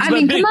 Like, come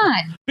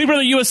on. Big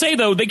Brother USA,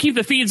 though, they keep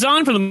the feeds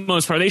on for the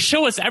most part. They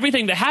show us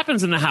everything that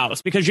happens in the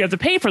house because you have to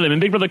pay for them.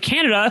 And Big Brother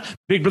Canada,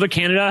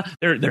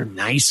 they're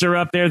nicer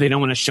up there. They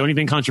don't want to show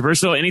anything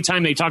controversial.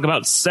 Anytime they talk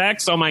about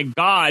sex, oh my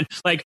God,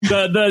 like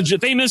the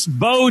famous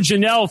Bo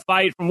Janelle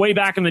fight from way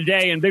back in the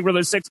day in Big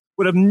Brother 6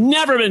 would have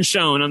never been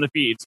shown on the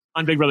feeds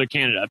on Big Brother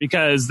Canada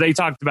because they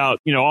talked about,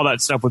 all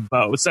that stuff with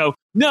Bo. So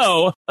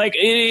no, like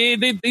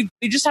they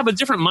just have a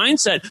different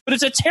mindset, but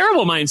it's a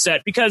terrible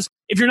mindset because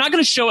if you're not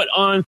going to show it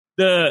on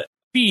the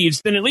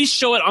feeds, then at least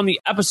show it on the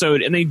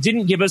episode. And they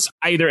didn't give us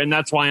either. And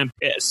that's why I'm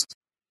pissed.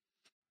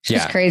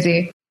 It's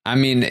crazy. I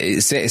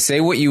mean,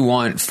 say what you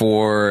want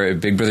for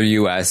Big Brother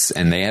US,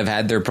 and they have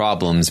had their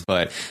problems,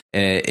 but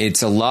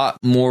it's a lot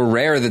more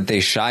rare that they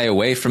shy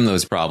away from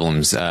those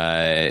problems.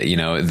 That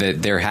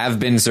there have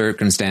been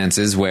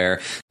circumstances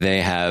where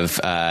they have,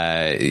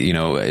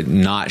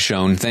 not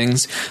shown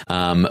things,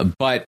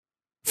 but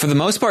for the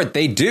most part,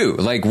 they do.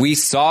 Like we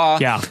saw,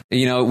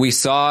 we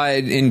saw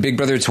it in Big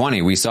Brother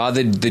 20. We saw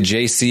the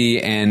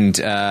JC and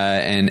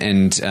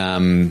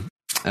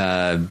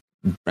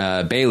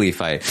Bailey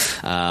fight,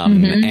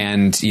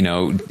 and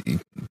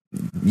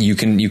you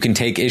can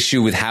take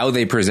issue with how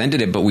they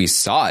presented it, but we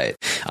saw it.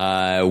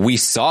 We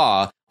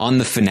saw on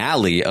the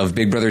finale of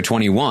Big Brother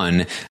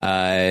 21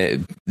 that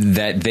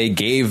they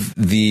gave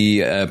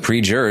the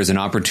pre-jurors an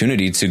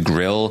opportunity to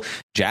grill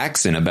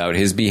Jackson about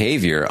his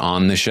behavior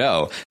on the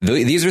show.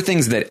 These are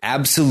things that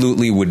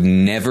absolutely would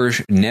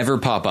never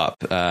pop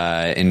up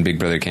in Big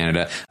Brother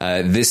Canada.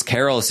 This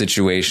Carol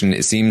situation,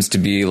 it seems to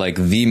be like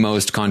the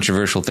most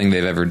controversial thing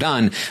they've ever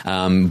done,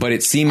 but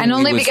it seemed and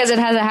only because it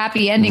has a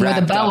happy ending with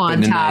a bow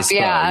on top.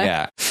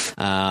 Nice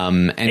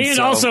and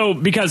also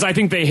because I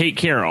think they hate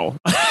Carol.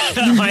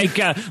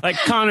 Like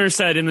Connor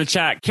said in the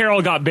chat,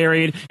 Carol got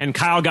buried and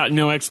Kyle got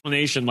no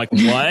explanation. Like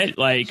what?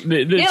 Like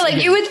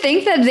you would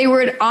think that they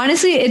were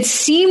honestly. It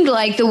seemed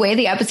like the way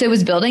the episode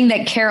was building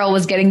that Carol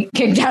was getting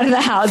kicked out of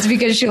the house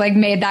because she like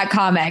made that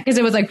comment because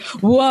it was like,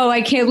 whoa,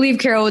 I can't believe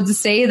Carol would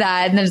say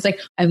that. And then it's like,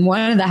 and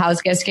one of the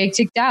house guests get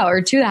kicked out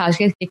or two of the house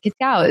guests get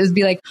kicked out. It would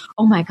be like,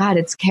 oh my God,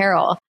 it's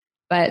Carol.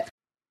 But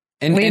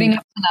leading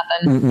up to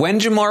nothing. When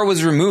Jamar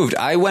was removed,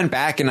 I went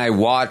back and I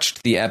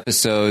watched the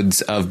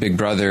episodes of Big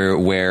Brother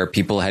where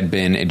people had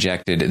been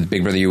ejected,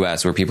 Big Brother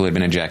US, where people had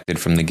been ejected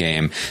from the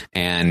game,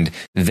 and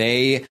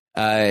they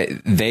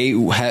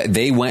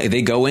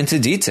go into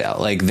detail.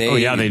 Like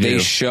they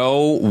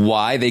show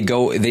why they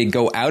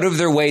go out of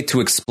their way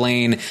to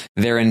explain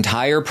their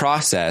entire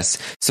process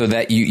so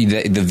that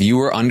the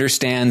viewer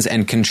understands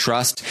and can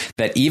trust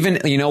that even,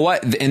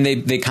 and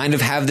they kind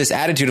of have this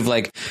attitude of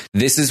like,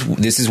 this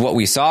is what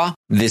we saw.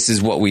 This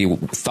is what we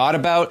thought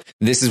about.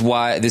 This is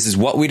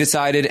what we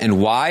decided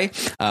and why.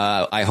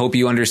 I hope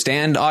you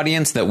understand,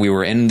 audience, that we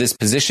were in this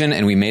position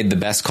and we made the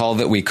best call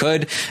that we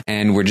could.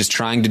 And we're just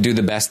trying to do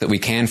the best that we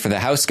can for the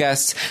house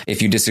guests.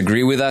 If you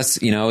disagree with us,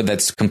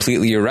 that's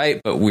completely your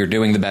right, but we're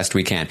doing the best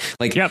we can.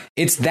 Like,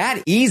 It's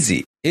that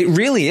easy. It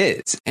really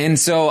is. And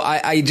so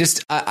I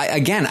just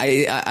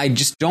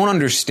don't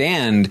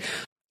understand.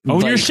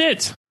 Own your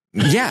shit.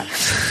 Yeah.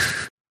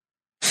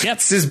 Yep.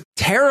 This is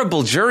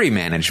terrible jury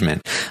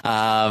management.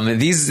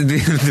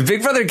 The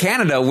Big Brother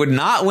Canada would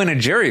not win a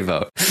jury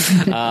vote.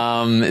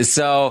 It's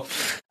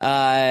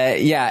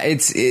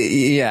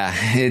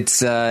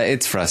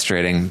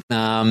frustrating.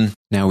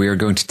 Now we are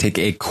going to take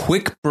a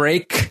quick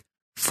break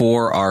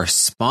for our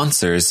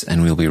sponsors,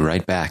 and we'll be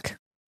right back.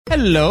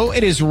 Hello,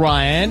 it is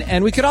Ryan,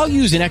 and we could all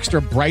use an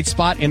extra bright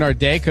spot in our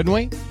day, couldn't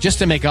we? Just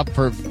to make up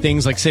for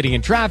things like sitting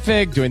in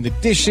traffic, doing the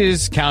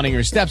dishes, counting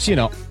your steps, you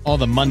know, all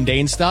the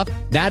mundane stuff.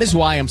 That is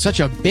why I'm such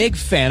a big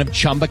fan of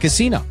Chumba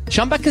Casino.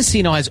 Chumba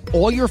Casino has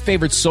all your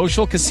favorite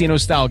social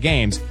casino-style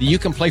games that you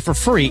can play for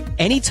free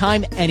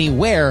anytime,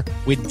 anywhere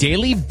with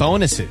daily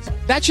bonuses.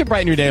 That should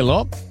brighten your day a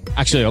little.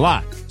 Actually, a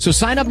lot. So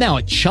sign up now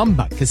at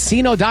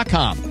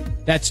ChumbaCasino.com.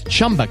 That's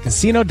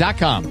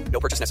ChumbaCasino.com. No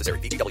purchase necessary.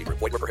 VGW Group.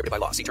 Void where prohibited by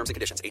law. See terms and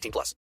conditions.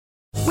 18+.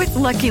 With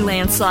Lucky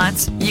Land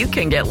Slots, you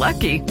can get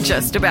lucky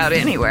just about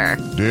anywhere.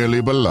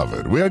 Dearly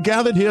beloved, we are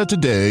gathered here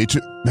today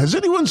to... Has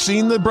anyone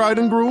seen the bride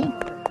and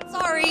groom?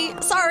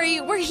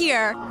 Sorry, we're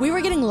here. We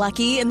were getting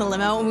lucky in the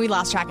limo and we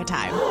lost track of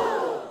time.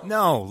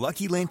 No,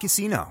 Lucky Land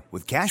Casino.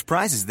 With cash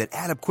prizes that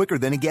add up quicker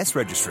than a guest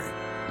registry.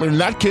 In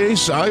that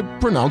case, I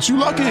pronounce you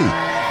lucky.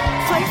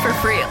 Play for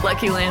free at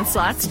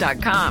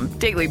LuckyLandSlots.com.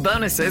 Daily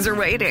bonuses are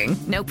waiting.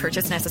 No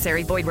purchase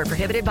necessary. Void where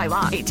prohibited by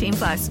law.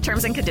 18+.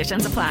 Terms and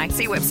conditions apply.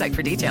 See website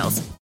for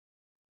details.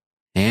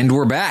 And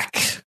we're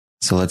back.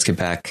 So let's get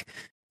back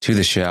to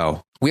the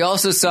show. We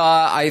also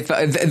saw,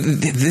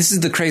 this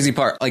is the crazy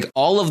part, like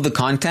all of the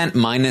content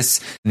minus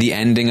the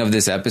ending of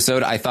this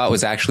episode, I thought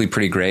was actually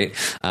pretty great.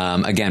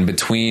 Again,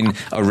 between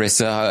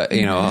Arissa,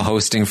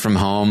 hosting from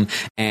home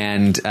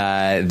and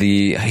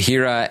the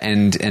Hira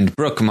and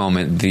Brooke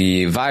moment,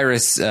 the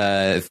virus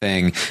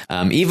thing,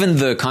 even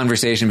the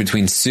conversation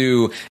between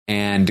Sue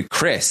and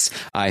Chris,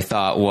 I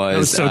thought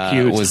was so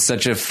cute. Was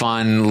such a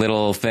fun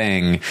little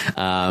thing,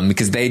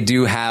 because they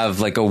do have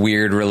like a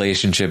weird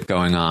relationship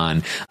going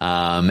on.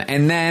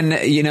 And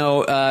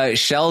then,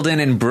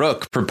 Sheldon and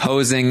Brooke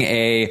proposing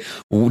a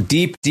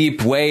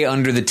deep way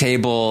under the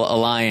table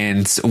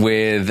alliance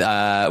with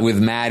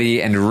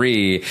Maddie and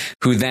Ree,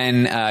 who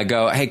then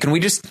go, hey, can we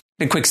just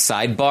a quick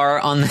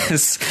sidebar on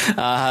this?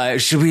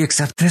 Should we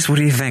accept this? What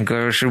do you think?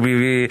 Or should we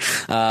be?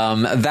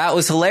 That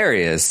was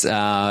hilarious.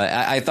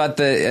 I thought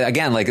that,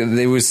 again, like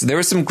there was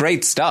some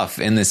great stuff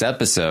in this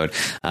episode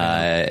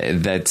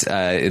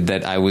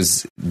that I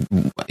was,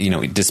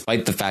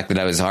 despite the fact that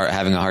I was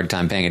having a hard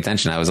time paying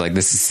attention, I was like,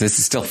 this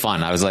is still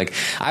fun. I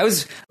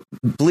was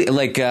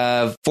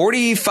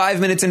 45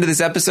 minutes into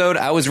this episode,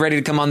 I was ready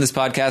to come on this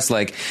podcast.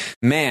 Like,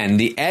 man,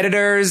 the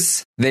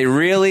editors, they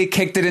really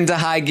kicked it into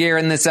high gear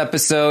in this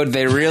episode.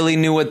 They really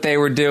knew what they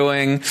were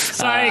doing.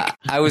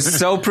 I was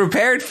so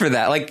prepared for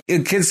that. Like,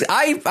 because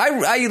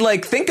I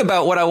like think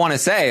about what I want to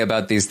say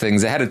about these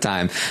things ahead of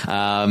time.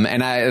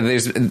 And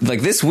there's like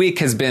this week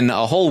has been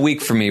a whole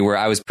week for me where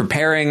I was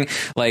preparing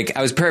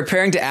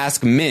to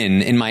ask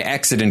Min in my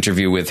exit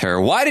interview with her,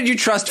 why did you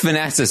trust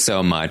Vanessa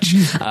so much?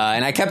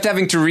 And I kept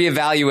having to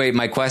reevaluate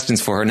my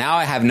questions for her. Now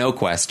I have no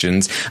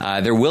questions.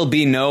 There will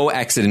be no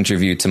exit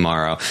interview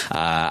tomorrow.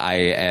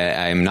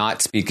 I'm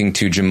not speaking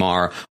to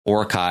Jamar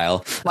or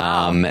Kyle.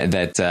 Wow.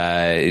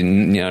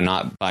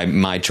 Not by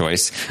my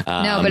choice.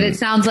 No, but it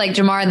sounds like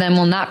Jamar then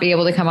will not be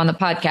able to come on the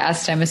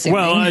podcast, I'm assuming.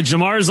 Well,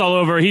 Jamar's all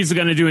over. He's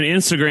going to do an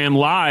Instagram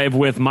live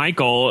with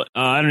Michael.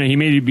 I don't know. He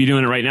may be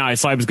doing it right now. I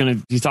saw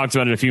he talked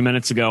about it a few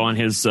minutes ago on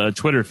his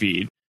Twitter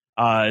feed.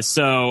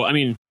 So, I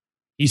mean,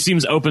 he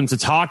seems open to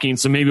talking,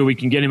 so maybe we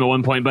can get him at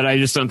one point, but I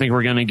just don't think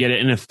we're going to get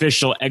an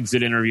official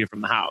exit interview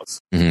from the house.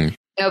 Mm-hmm.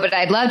 No, but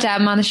I'd love to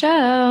have him on the show.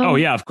 Oh,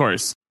 yeah, of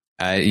course.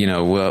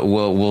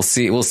 We'll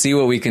see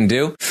what we can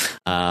do.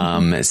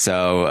 I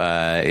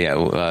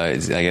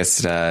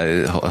guess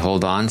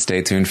hold on,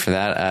 stay tuned for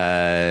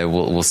that.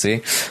 We'll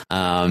see.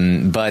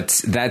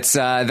 But that's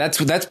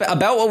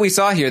about what we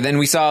saw here. Then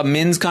we saw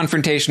Min's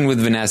confrontation with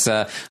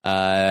Vanessa.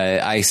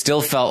 I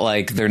still felt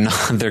like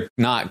they're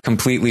not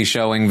completely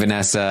showing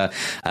Vanessa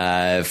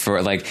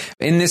for like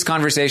in this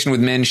conversation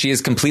with Min. She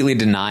is completely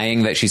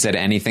denying that she said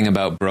anything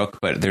about Brooke,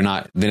 but they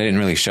didn't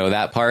really show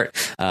that part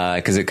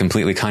because it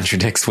completely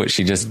contradicts what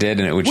she just did,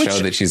 and it would show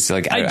that she's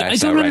like I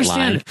don't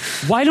understand. Line.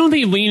 Why don't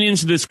they lean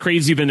into this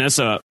crazy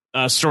Vanessa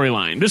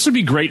storyline? This would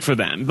be great for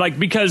them. Like,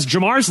 because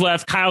Jamar's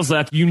left, Kyle's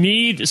left, you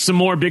need some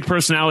more big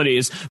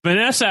personalities.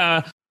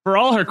 Vanessa, for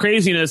all her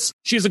craziness,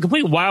 she's a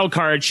complete wild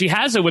card. She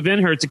has it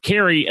within her to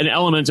carry an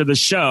element of the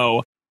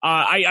show.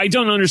 I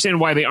don't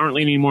understand why they aren't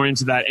leaning more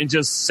into that and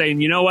just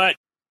saying, you know what?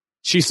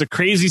 She's a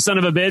crazy son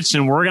of a bitch,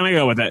 and we're going to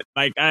go with it.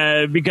 Like,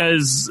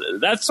 because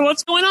that's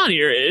what's going on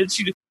here.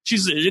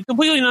 She's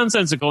completely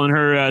nonsensical in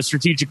her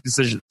strategic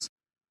decisions.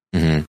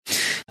 Mm-hmm.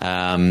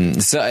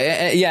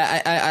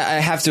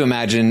 I have to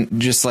imagine,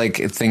 just like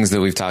things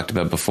that we've talked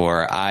about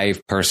before, I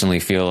personally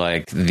feel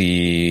like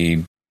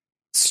the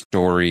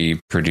story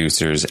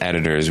producers,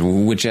 editors,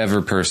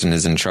 whichever person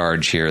is in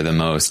charge here the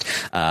most,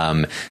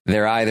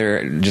 they're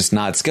either just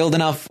not skilled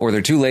enough or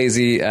they're too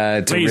lazy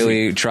to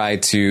really try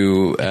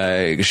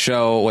to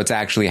show what's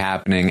actually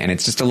happening. And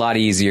it's just a lot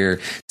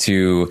easier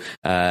to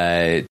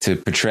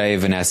portray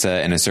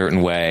Vanessa in a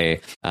certain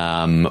way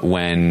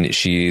when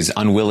she's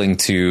unwilling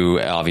to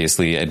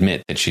obviously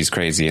admit that she's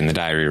crazy in the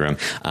diary room.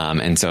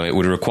 And so it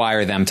would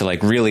require them to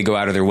like really go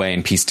out of their way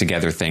and piece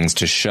together things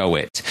to show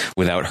it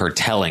without her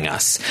telling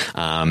us.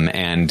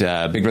 And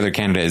Big Brother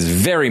Canada is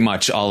very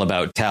much all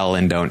about tell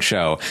and don't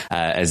show,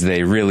 as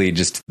they really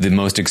just the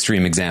most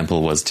extreme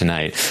example was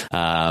tonight.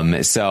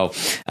 This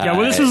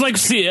was like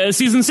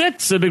season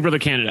 6 of Big Brother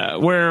Canada,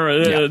 where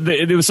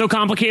it was so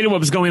complicated what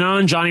was going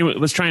on. Johnny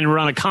was trying to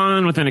run a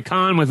con within a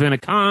con within a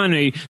con.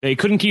 They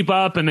couldn't keep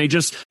up, and they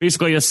just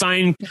basically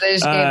assigned. They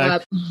just gave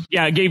up.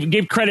 Yeah,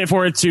 gave credit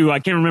for it to I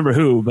can't remember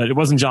who, but it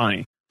wasn't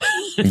Johnny.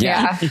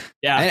 Yeah. So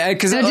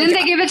didn't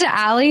they give it to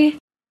Allie?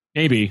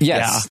 Maybe.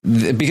 Yes.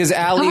 Yeah. Because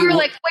Allie... we were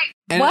like,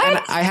 wait, what?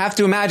 And I have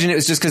to imagine it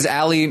was just because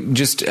Allie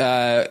just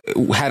had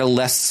a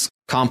less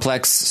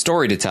complex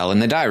story to tell in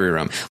the diary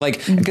room.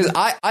 Like, because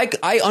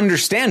I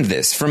understand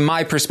this from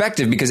my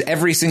perspective, because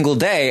every single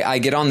day I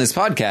get on this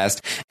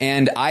podcast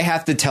and I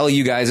have to tell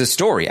you guys a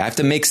story. I have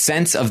to make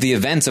sense of the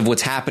events of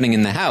what's happening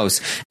in the house.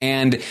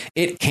 And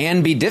it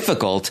can be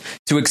difficult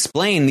to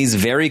explain these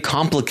very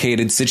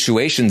complicated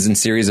situations and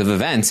series of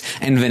events.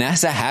 And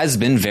Vanessa has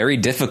been very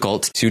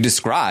difficult to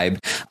describe,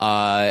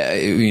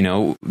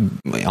 on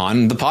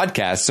the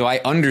podcast. So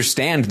I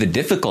understand the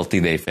difficulty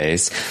they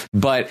face,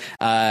 but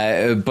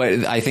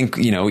I think,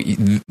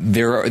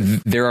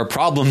 there are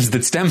problems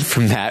that stem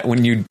from that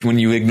when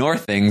you ignore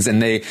things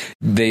and they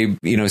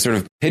sort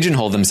of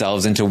pigeonhole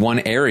themselves into one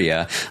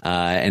area,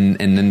 and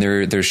then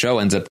their show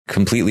ends up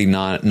completely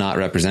not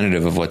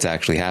representative of what's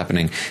actually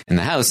happening in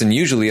the house, and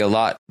usually a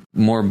lot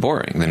more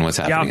boring than what's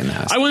happening in the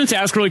house. I wanted to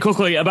ask really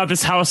quickly about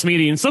this house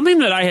meeting, something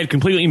that I had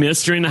completely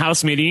missed during the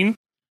house meeting.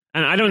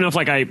 And I don't know if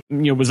I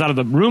was out of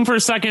the room for a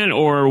second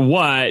or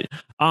what.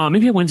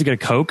 Maybe I went to get a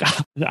Coke.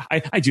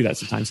 I do that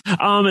sometimes.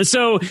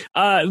 So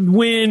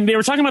when they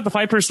were talking about the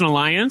 5-person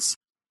alliance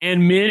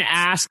and Min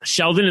asked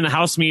Sheldon in the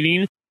house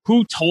meeting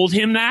who told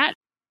him that,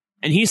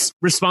 and he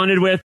responded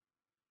with,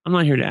 "I'm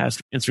not here to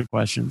answer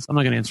questions. I'm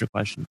not going to answer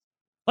questions."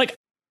 Like,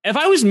 if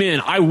I was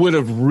Min, I would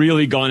have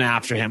really gone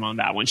after him on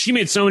that one. She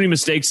made so many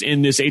mistakes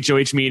in this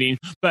HOH meeting,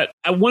 but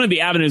one of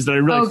the avenues that I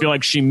really feel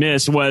like she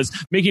missed was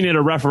making it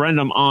a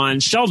referendum on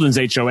Sheldon's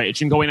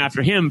HOH and going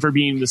after him for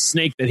being the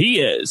snake that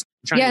he is.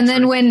 And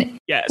then when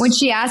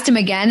she asked him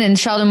again and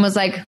Sheldon was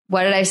like,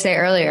 "What did I say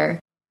earlier?"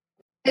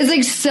 It's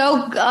like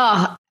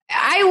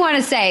I want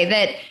to say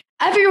that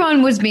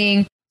everyone was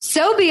being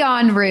so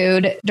beyond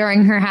rude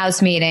during her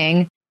house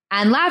meeting.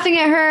 And laughing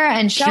at her,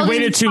 and Sheldon. She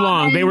waited too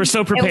long. They were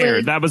so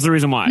prepared. That was the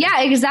reason why.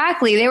 Yeah,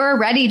 exactly. They were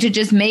ready to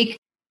just be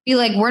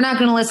like, we're not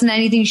going to listen to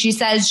anything she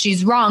says.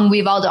 She's wrong.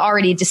 We've all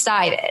already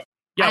decided.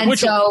 Yeah, and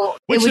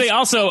they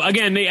also,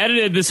 again, they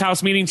edited this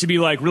house meeting to be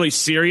like really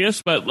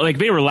serious, but like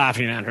they were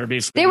laughing at her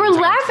basically. They were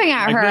laughing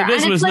at her.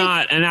 This was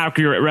not an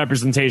accurate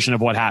representation of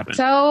what happened.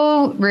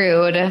 So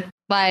rude.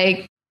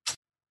 Like,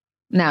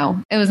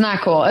 no, it was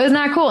not cool. It was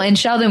not cool. And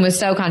Sheldon was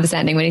so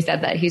condescending when he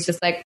said that. He's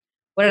just like,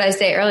 "What did I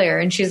say earlier?"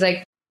 And she's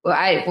like,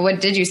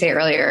 "What did you say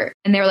earlier?"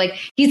 And they were like,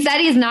 "He said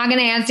he's not going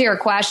to answer your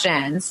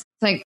questions."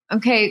 It's like,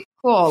 okay,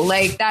 cool.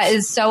 Like, that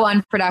is so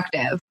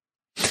unproductive.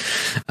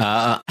 They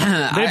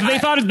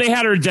thought they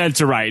had her dead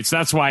to rights.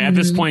 That's why at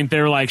this point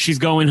they were like, "She's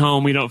going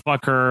home. We don't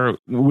fuck her.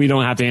 We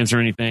don't have to answer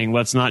anything.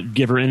 Let's not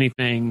give her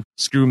anything.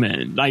 Screw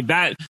men." Like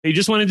that. They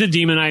just wanted to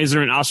demonize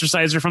her and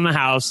ostracize her from the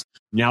house.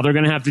 Now they're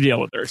going to have to deal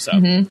with her. So,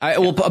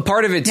 a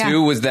part of it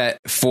too was that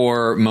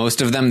for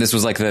most of them, this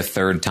was like the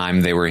third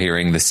time they were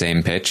hearing the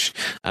same pitch,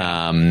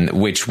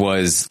 which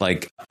was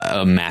like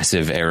a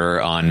massive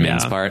error on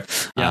Min's part.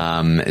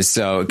 But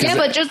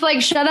just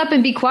like shut up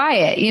and be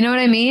quiet. You know what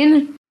I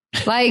mean?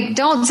 Like,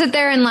 don't sit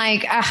there and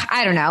like,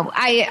 I don't know.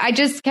 I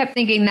just kept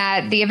thinking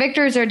that the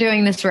evictors are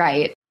doing this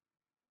right.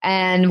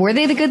 And were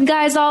they the good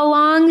guys all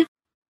along?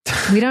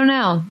 We don't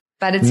know.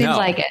 But it seems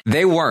like it.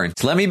 They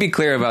weren't. Let me be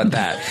clear about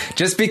that.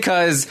 Just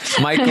because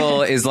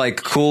Michael is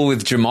like cool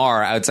with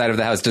Jamar outside of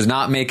the house does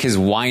not make his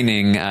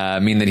whining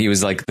mean that he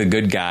was like the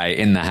good guy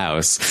in the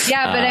house.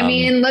 Yeah, but I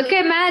mean, look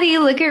at Maddie,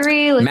 look at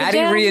Rhea, Maddie,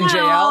 Rhea, and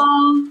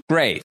JL.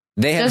 Great.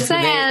 They have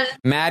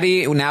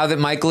Maddie. Now that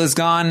Michael is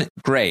gone,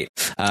 great.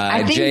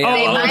 I think they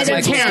might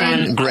have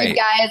been good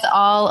guys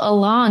all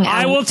along.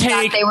 I will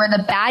take. They were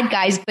the bad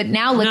guys, but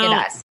now look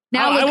at us.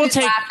 Now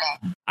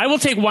I will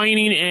take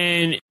whining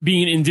and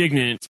being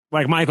indignant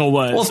like Michael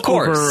was. Well, of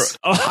course.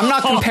 I'm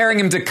not comparing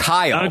him to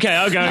Kyle. Okay.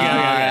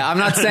 I'm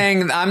not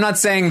saying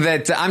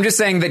that. I'm just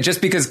saying that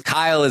just because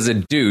Kyle is a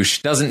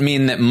douche doesn't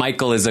mean that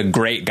Michael is a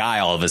great guy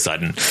all of a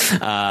sudden.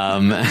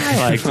 I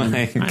like him.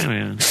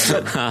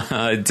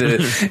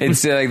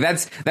 It's like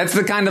that's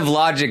the kind of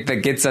logic that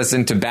gets us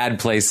into bad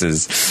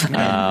places. He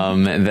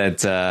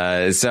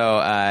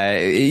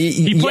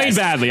played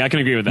badly. I can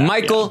agree with that.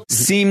 Michael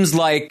seems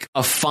like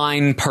a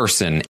fine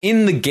person.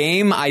 In the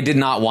game, I did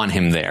not want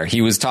him there.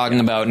 He was talking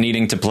about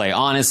needing to play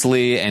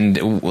honestly, and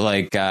on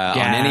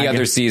any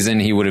other season,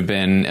 he would have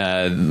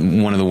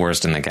been one of the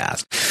worst in the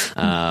cast,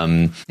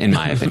 in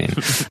my opinion.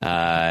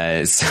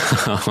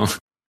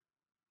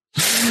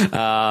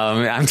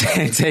 I'm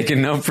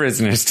taking no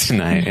prisoners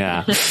tonight.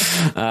 Yeah.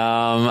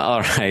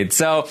 All right.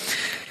 So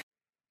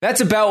that's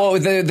about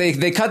what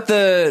they cut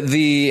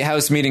the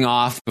House meeting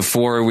off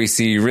before we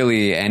see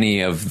really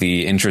any of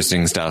the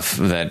interesting stuff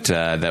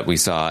that we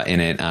saw in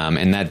it,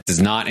 and that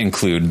does not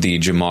include the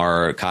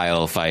Jamar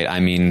Kyle fight. I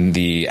mean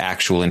the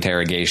actual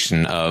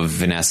interrogation of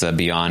Vanessa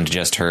beyond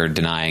just her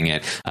denying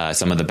it.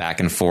 Some of the back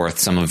and forth,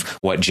 some of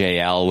what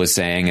JL was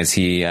saying as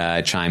he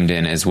chimed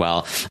in as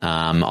well.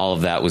 All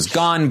of that was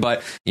gone,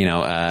 but they're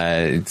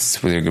going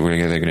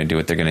to do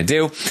what they're going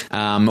to do.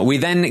 We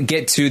then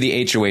get to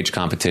the HOH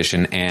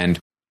competition, and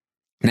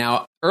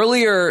now,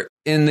 earlier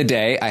in the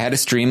day, I had a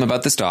stream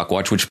about the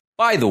Stockwatch, which,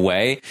 by the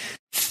way,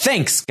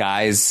 thanks,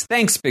 guys.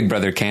 Thanks, Big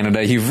Brother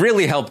Canada. You've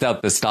really helped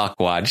out the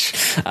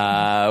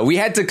Stockwatch. We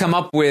had to come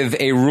up with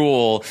a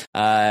rule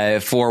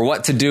for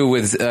what to do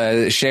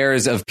with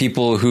shares of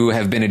people who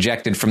have been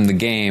ejected from the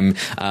game.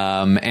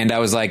 And I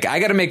was like, I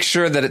got to make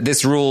sure that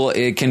this rule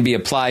can be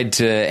applied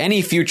to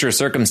any future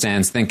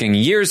circumstance, thinking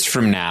years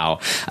from now,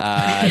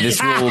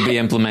 this rule will be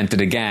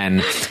implemented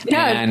again.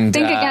 Yeah, and,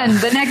 think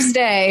again the next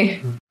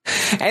day.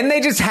 And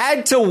they just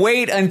had to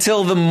wait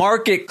until the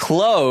market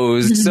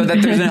closed so that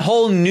there's a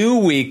whole new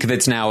week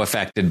that's now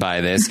affected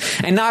by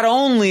this. And not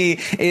only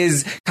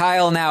is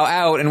Kyle now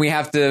out and we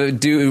have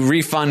to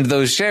refund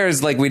those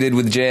shares like we did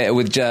with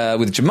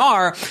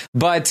Jamar,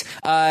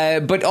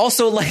 but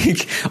also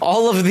like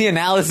all of the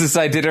analysis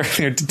I did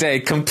earlier today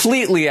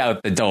completely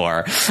out the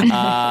door.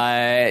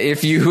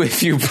 If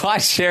you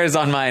bought shares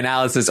on my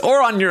analysis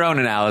or on your own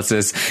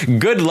analysis,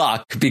 good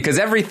luck, because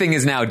everything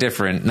is now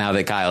different now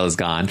that Kyle is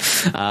gone.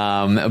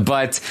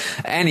 But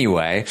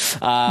anyway,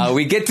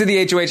 we get to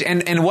the HOH,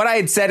 and what I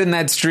had said in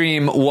that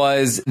stream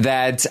was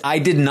that I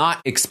did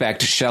not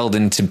expect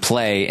Sheldon to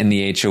play in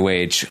the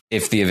HOH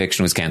if the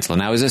eviction was canceled.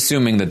 And I was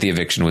assuming that the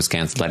eviction was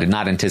canceled. I did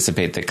not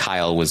anticipate that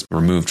Kyle was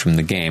removed from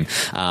the game.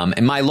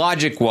 And my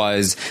logic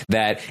was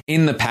that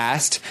in the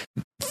past,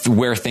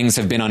 where things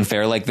have been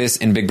unfair like this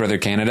in Big Brother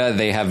Canada,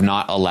 they have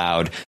not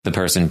allowed the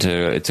person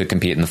to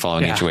compete in the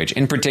following HOH.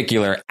 In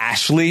particular,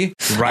 Ashley,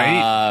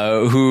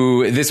 right?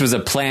 Who this was a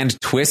planned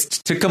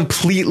twist to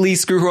completely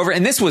screw her over.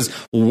 And this was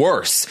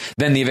worse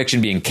than the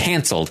eviction being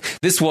canceled.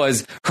 This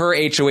was her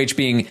HOH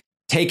being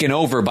taken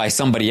over by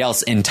somebody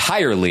else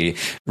entirely,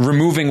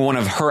 removing one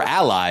of her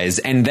allies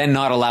and then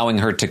not allowing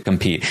her to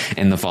compete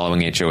in the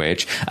following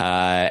HOH.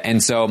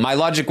 And so my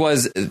logic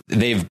was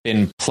they've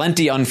been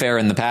plenty unfair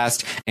in the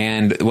past,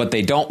 and what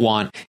they don't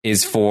want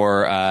is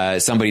for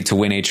somebody to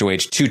win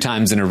HOH 2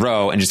 times in a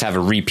row and just have a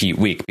repeat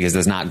week, because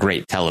that's not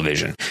great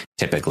television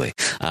typically.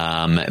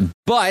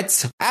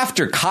 But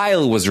after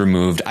Kyle was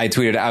removed, I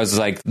tweeted, I was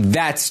like,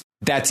 that's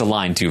a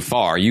line too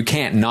far. You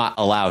can't not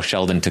allow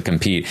Sheldon to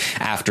compete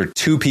after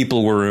 2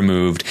 people were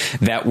removed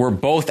that were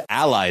both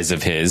allies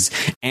of his,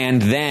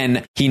 and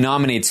then he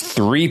nominates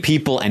 3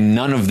 people and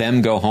none of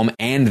them go home,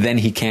 and then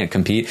he can't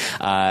compete.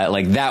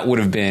 Like that would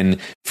have been,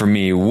 for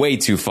me, way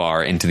too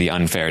far into the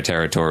unfair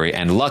territory.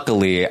 And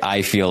luckily,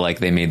 I feel like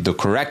they made the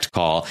correct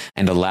call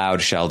and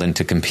allowed Sheldon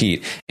to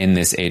compete in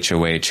this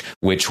HOH,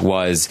 which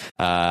was,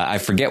 I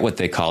forget what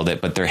they called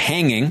it, but they're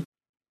hanging.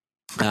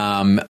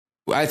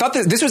 I thought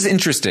that this was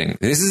interesting.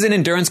 This is an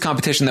endurance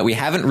competition that we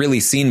haven't really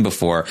seen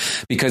before,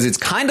 because it's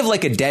kind of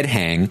like a dead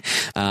hang,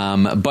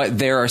 but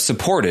they are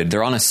supported.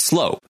 They're on a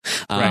slope.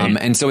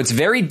 And so it's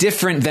very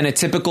different than a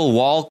typical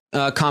wall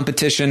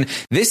competition.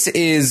 This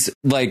is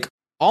like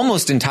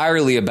almost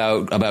entirely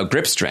about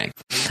grip strength.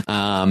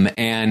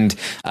 And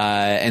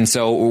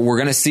so we're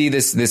going to see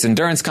this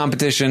endurance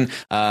competition.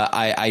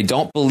 I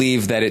don't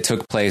believe that it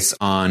took place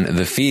on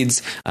the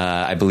feeds.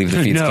 I believe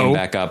the feeds came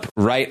back up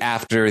right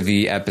after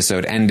the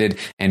episode ended,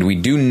 and we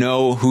do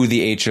know who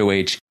the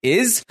HOH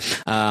is,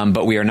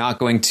 but we are not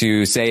going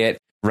to say it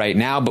right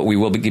now, but we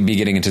will be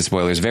getting into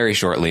spoilers very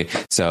shortly.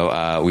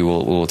 So we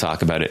will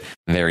talk about it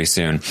very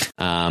soon.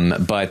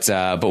 But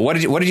what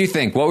did you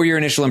think? What were your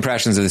initial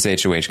impressions of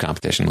this HOH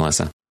competition,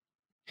 Melissa?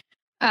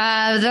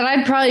 That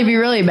I'd probably be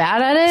really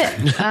bad at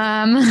it.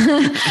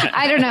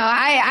 I don't know.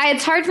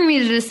 It's hard for me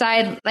to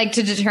decide, like,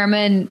 to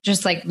determine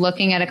just like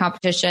looking at a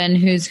competition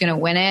who's going to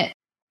win it.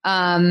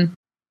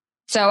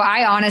 So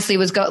I honestly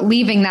was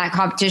leaving that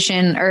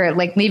competition, or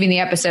like leaving the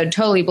episode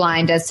totally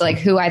blind as to like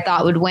who I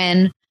thought would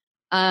win.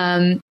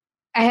 I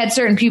had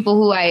certain people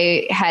who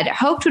I had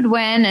hoped would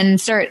win, and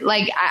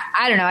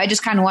I don't know. I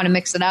just kind of want to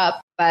mix it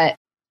up, but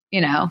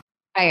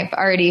I've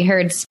already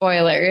heard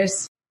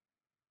spoilers.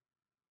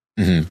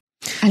 Mm-hmm.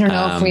 I don't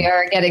know if we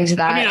are getting to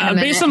that. I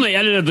mean, based on the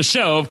edit of the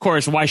show, of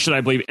course, why should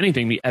I believe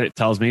anything the edit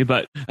tells me?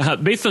 But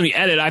based on the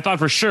edit, I thought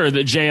for sure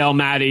that JL,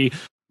 Maddie,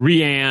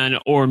 Rianne,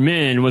 or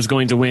Min was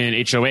going to win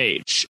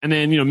HOH. And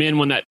then, Min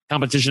won that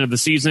competition of the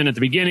season at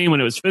the beginning when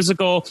it was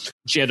physical.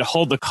 She had to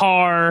hold the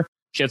car.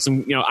 She had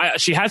some,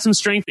 she had some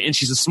strength, and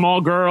she's a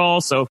small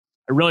girl. So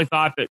I really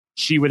thought that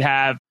she would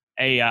have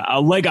a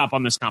leg up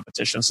on this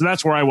competition. So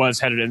that's where I was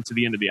headed into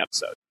the end of the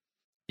episode.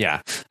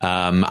 Yeah.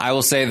 I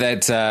will say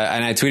that,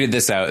 and I tweeted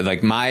this out,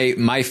 like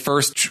my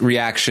first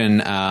reaction,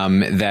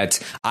 that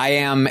I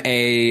am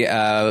a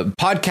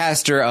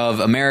podcaster of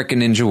American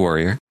Ninja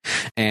Warrior.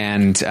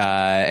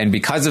 And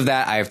because of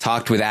that, I have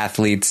talked with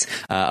athletes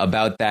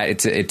about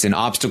that. It's an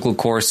obstacle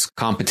course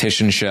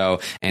competition show,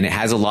 and it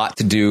has a lot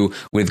to do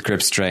with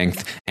grip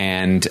strength.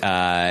 And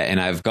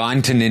I've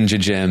gone to ninja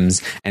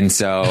gyms, and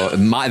so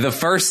the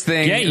first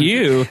thing,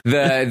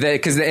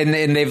 because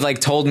they've like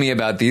told me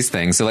about these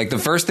things. So like the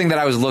first thing that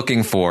I was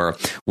looking for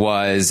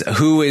was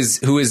who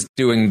is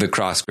doing the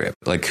cross grip,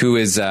 like who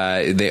is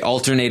they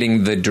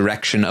alternating the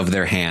direction of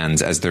their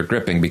hands as they're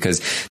gripping,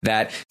 because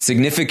that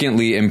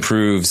significantly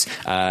improves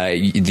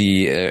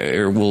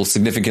will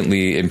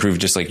significantly improve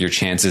just like your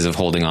chances of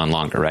holding on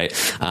longer, right?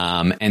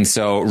 And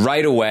so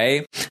right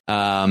away,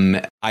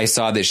 I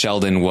saw that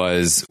Sheldon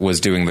was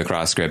doing the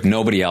cross grip.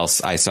 Nobody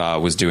else I saw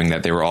was doing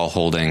that. They were all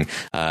holding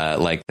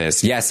like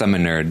this. Yes, I'm a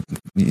nerd.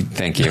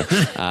 Thank you.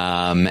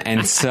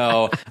 And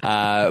so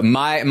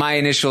my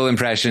initial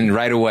impression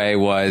right away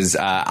was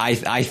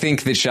I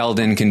think that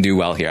Sheldon can do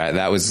well here.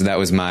 That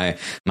was my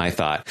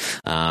thought.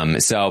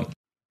 So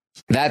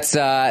that's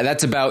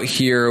about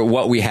here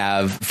what we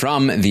have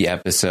from the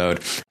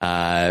episode,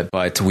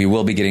 but we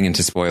will be getting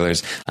into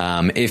spoilers.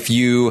 If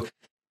you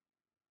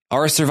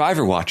are a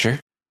Survivor watcher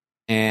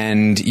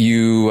and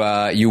you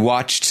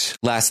watched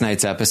last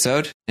night's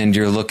episode and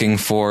you're looking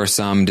for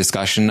some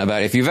discussion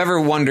about it, if you've ever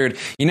wondered,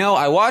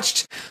 I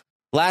watched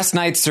last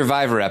night's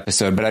Survivor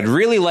episode, but I'd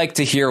really like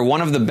to hear one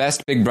of the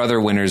best Big Brother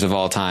winners of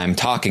all time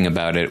talking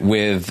about it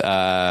with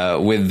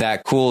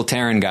that cool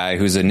Taryn guy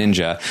who's a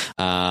ninja,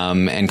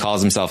 and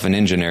calls himself a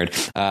ninja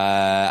nerd.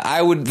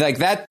 I would like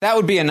that. That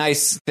would be a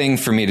nice thing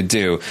for me to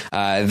do.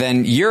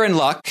 Then you're in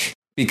luck,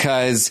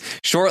 because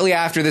shortly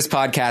after this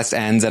podcast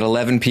ends at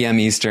 11 p.m.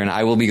 Eastern,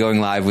 I will be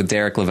going live with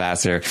Derek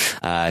Levasseur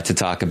to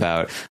talk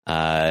about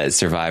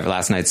Survivor,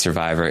 last night's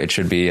Survivor. It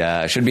should be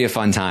a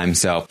fun time,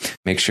 so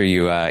make sure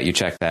you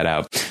check that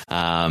out.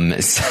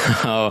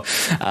 So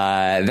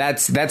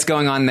that's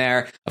going on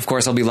there. Of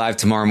course, I'll be live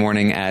tomorrow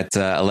morning at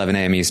 11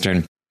 a.m.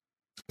 Eastern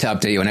to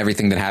update you on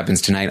everything that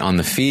happens tonight on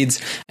the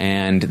feeds.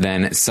 And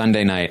then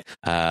Sunday night,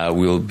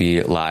 we will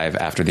be live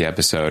after the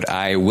episode.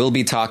 I will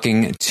be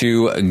talking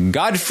to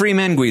Godfrey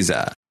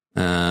Manguiza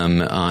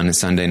on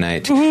Sunday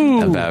night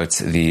about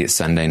the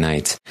Sunday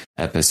night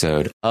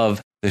episode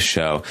of the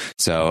show.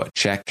 So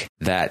check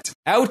that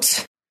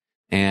out.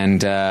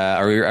 And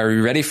are we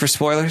ready for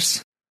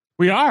spoilers?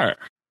 We are.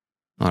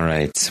 All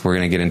right. We're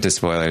going to get into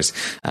spoilers.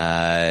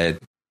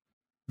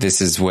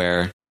 This is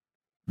where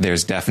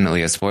there's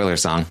definitely a spoiler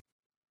song.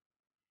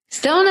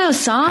 Still no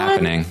song?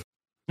 Happening.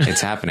 It's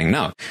happening.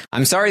 No,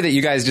 I'm sorry that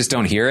you guys just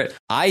don't hear it.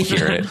 I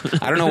hear it.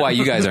 I don't know why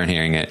you guys aren't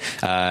hearing it.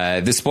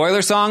 The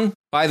spoiler song,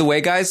 by the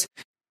way, guys,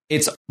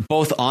 it's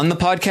both on the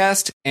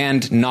podcast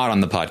and not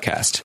on the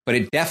podcast, but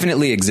it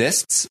definitely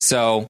exists.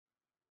 So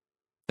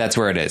that's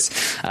where it is.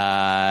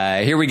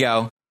 Here we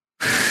go.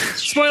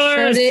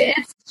 Spoilers!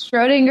 It's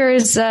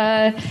Schrodinger's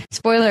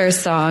spoilers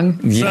song.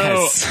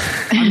 Yes. So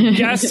I'm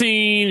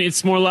guessing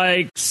it's more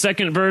like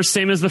second verse,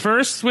 same as the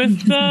first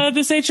with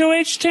this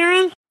HOH,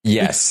 Taryn?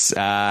 Yes,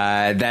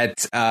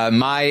 that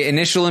my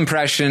initial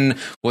impression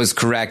was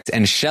correct,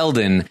 and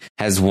Sheldon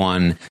has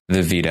won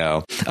the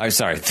veto.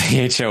 Sorry,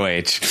 the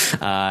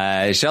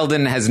HOH.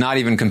 Sheldon has not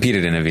even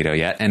competed in a veto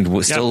yet,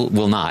 and still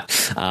will not.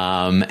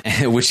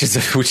 Which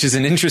is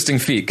an interesting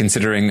feat,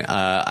 considering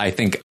I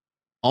think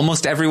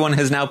almost everyone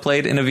has now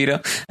played in a veto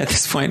at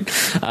this point.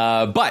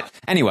 But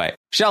anyway,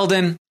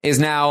 Sheldon is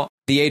now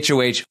the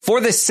HOH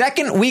for the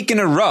second week in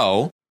a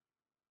row,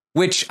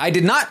 which I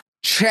did not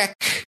check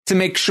to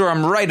make sure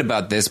I'm right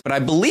about this, but I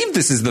believe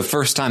this is the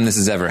first time this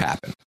has ever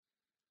happened.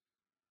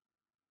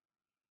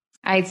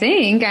 I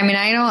think. I mean,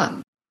 I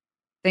don't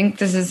think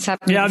this has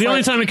happened. Yeah, the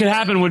only time it could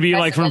happen would be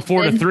like from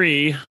 4 to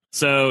 3.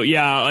 So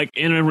yeah, like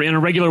in a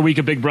regular week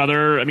of Big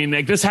Brother, I mean,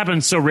 like this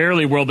happens so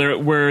rarely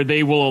where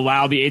they will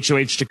allow the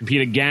HOH to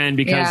compete again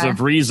because of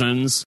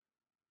reasons.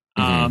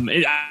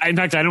 In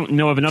fact, I don't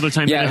know of another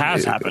time that it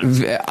has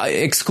happened.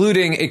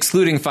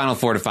 Excluding Final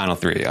 4 to Final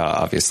 3,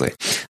 obviously.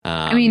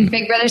 I mean,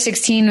 Big Brother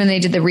 16 when they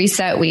did the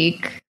reset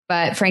week,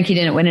 but Frankie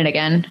didn't win it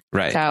again.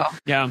 Right. So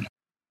yeah.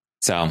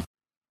 So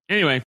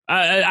anyway,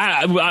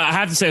 I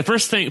have to say, the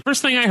first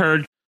thing I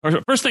heard, or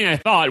first thing I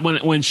thought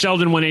when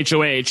Sheldon won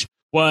HOH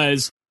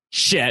was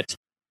shit.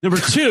 Number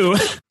 2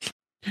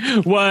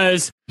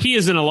 was he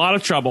is in a lot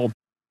of trouble.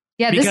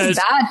 Yeah, this is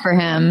bad for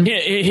him.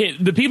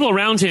 The people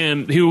around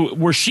him who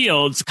were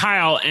Shields,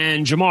 Kyle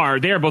and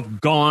Jamar, they are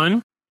both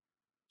gone.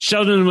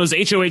 Sheldon was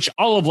HOH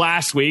all of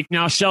last week.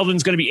 Now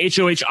Sheldon's going to be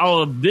HOH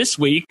all of this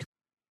week.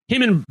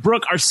 Him and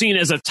Brooke are seen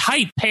as a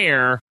tight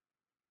pair.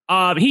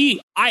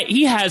 He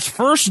has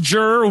first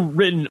juror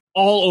written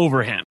all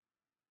over him.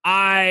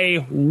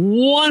 I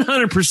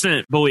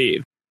 100%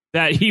 believe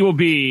that he will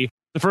be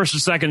the first or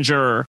second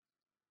juror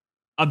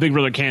of Big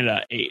Brother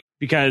Canada 8,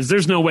 because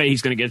there's no way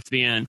he's going to get to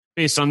the end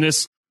based on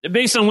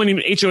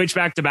winning HOH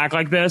back to back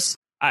like this.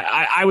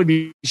 I would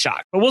be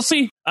shocked, but we'll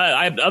see.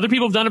 Other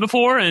people have done it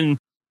before, and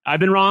I've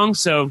been wrong.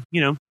 So,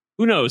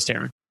 who knows,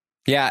 Taryn?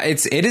 Yeah,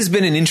 it has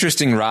been an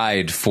interesting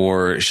ride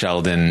for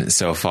Sheldon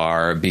so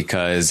far,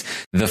 because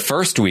the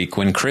first week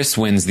when Chris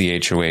wins the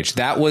HOH,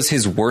 that was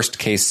his worst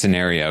case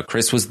scenario.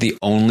 Chris was the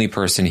only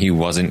person he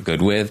wasn't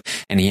good with,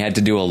 and he had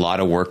to do a lot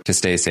of work to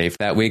stay safe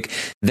that week.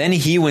 Then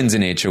he wins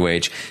an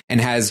HOH and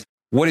has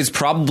what is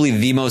probably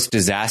the most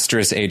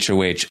disastrous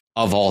HOH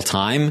of all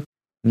time.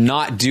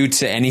 Not due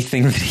to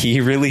anything that he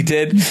really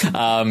did,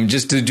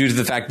 just due to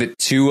the fact that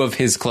 2 of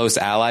his close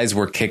allies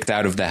were kicked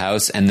out of the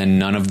house, and then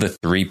none of the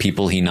 3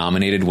 people he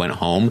nominated went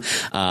home.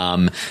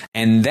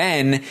 And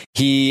then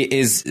he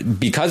is,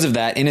 because of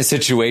that, in a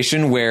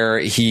situation where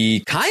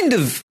he kind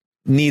of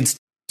needs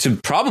to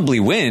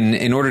probably win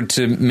in order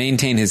to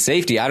maintain his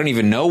safety. I don't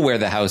even know where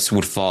the house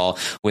would fall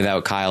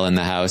without Kyle in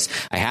the house.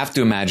 I have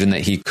to imagine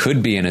that he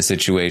could be in a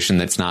situation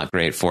that's not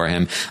great for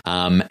him.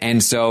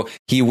 And so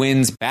he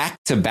wins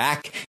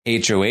back-to-back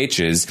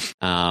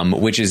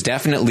HOHs, which is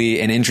definitely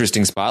an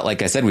interesting spot.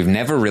 Like I said, we've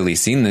never really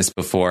seen this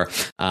before.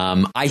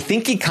 I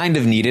think he kind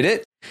of needed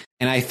it.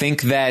 And I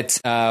think that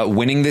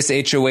winning this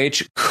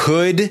HOH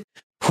could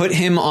put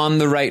him on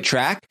the right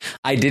track.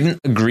 I didn't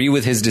agree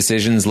with his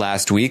decisions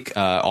last week,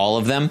 all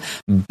of them.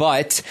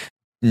 But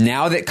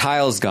now that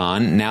Kyle's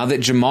gone, now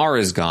that Jamar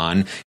is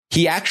gone,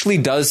 he actually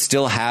does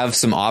still have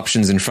some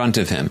options in front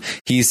of him.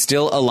 He's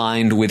still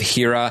aligned with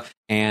Hira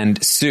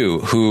and Sue,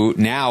 who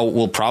now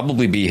will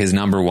probably be his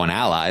number 1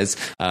 allies,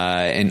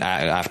 and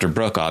after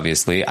Brooke,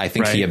 obviously. I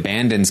think he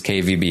abandons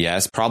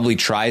KVBS, probably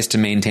tries to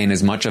maintain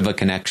as much of a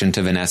connection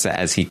to Vanessa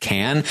as he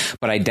can,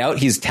 but I doubt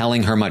he's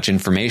telling her much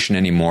information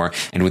anymore.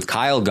 And with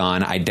Kyle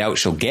gone, I doubt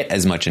she'll get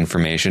as much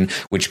information,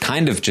 which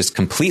kind of just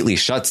completely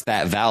shuts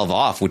that valve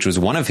off, which was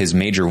one of his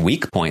major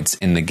weak points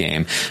in the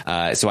game.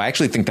 So I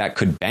actually think that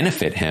could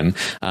benefit him.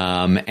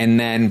 And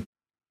then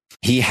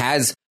he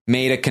has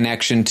made a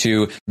connection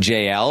to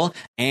JL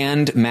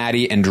and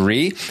Maddie and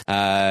Ree.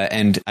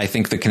 And I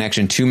think the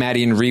connection to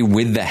Maddie and Ree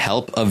with the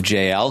help of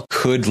JL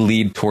could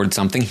lead towards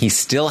something. He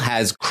still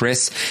has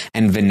Chris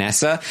and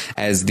Vanessa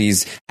as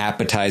these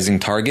appetizing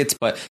targets.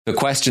 But the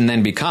question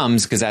then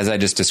becomes, because as I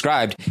just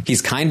described,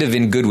 he's kind of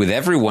in good with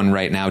everyone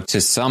right now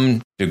to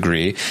some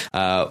degree.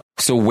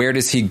 So where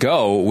does he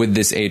go with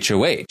this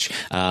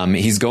HOH?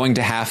 He's going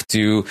to have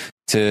to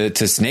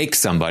snake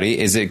somebody.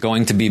 Is it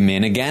going to be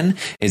Min again?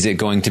 Is it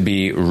going to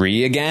be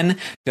Ree again?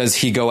 Does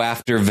he go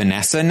after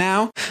Vanessa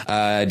now?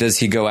 Does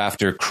he go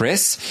after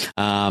Chris?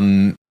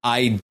 I'm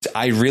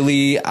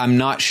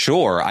not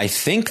sure. I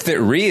think that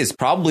Ree is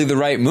probably the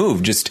right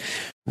move. Just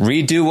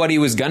redo what he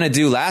was going to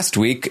do last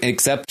week,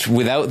 except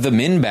without the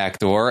Min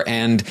backdoor.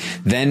 And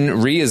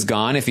then Ree is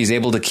gone. If he's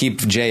able to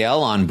keep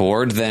JL on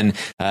board, then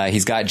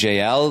he's got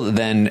JL.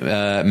 Then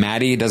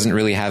Maddie doesn't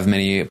really have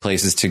many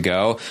places to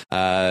go.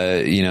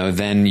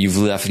 Then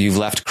you've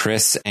left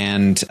Chris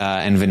and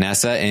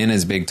Vanessa in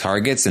as big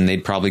targets, and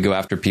they'd probably go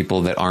after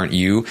people that aren't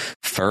you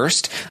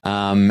first.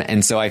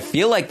 And so I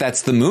feel like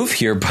that's the move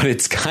here, but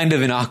it's kind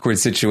of an awkward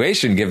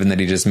situation given that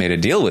he just made a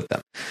deal with them.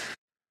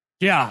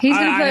 Yeah, he's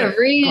gonna put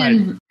Ree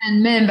and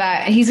Min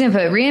back. He's gonna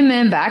put Ree and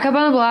Min back up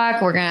on the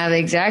block. We're gonna have the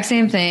exact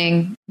same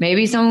thing.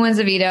 Maybe someone wins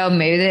a veto,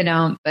 maybe they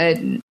don't, but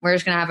we're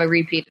just gonna have a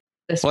repeat.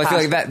 Well, I feel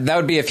like that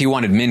would be if he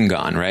wanted Min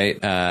gone, right?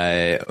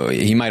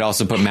 He might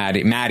also put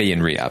Maddie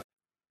and Ree up.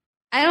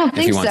 I don't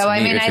think so.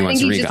 I mean, I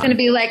think he's just going to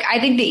be like, I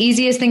think the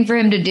easiest thing for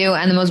him to do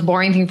and the most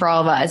boring thing for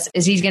all of us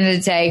is he's going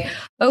to say,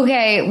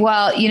 okay,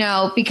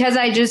 well, because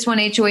I just won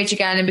HOH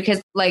again and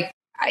because I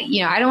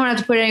don't want to have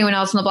to put anyone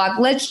else on the block.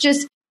 Let's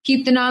just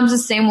keep the noms the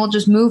same. We'll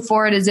just move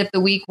forward as if the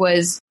week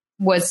was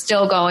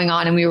still going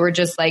on and we were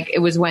just like, it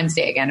was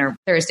Wednesday again or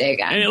Thursday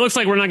again. And it looks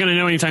like we're not going to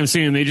know anytime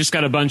soon. They just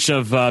got a bunch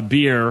of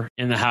beer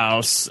in the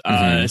house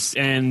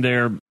and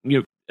they're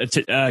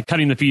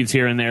cutting the feeds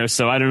here and there.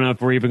 So I don't know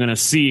if we're even going to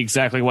see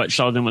exactly what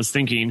Sheldon was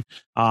thinking.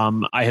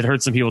 I had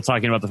heard some people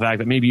talking about the fact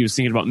that maybe he was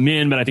thinking about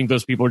Min, but I think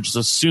those people are just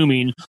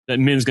assuming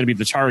that Min's going to be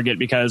the target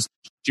because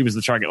she was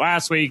the target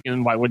last week.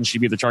 And why wouldn't she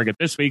be the target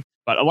this week?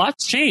 But a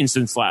lot's changed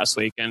since last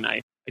week. And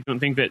I don't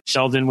think that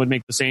Sheldon would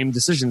make the same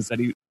decisions that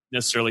he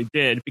necessarily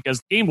did because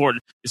the game board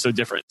is so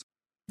different.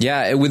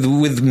 Yeah,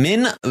 with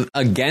Min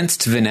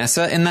against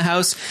Vanessa in the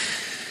house,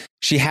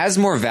 she has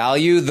more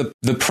value.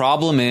 The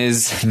problem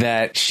is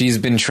that she's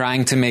been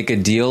trying to make a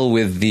deal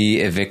with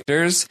the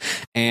evictors,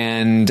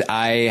 and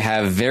I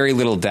have very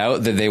little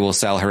doubt that they will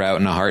sell her out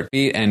in a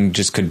heartbeat and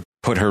just could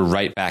put her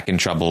right back in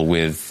trouble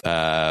with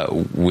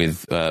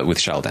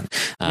Sheldon.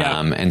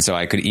 And so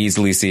I could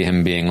easily see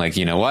him being like,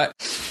 you know what?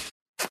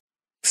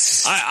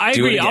 I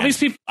agree. All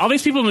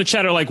these people in the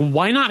chat are like,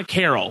 why not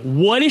Carol?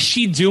 What is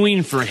she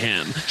doing for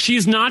him?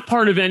 She's not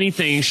part of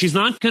anything. She's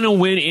not going to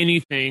win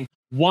anything.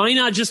 Why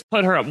not just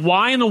put her up?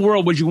 Why in the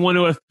world would you want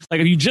to,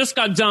 if you just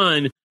got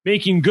done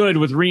making good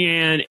with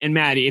Rhiann and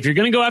Maddie, if you're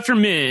going to go after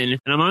Min,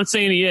 and I'm not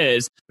saying he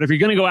is, but if you're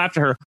going to go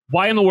after her,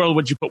 why in the world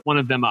would you put one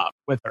of them up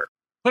with her?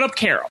 Put up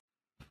Carol.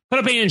 Put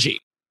up Angie.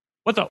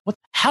 What the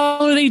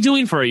hell are they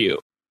doing for you?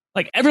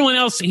 Like everyone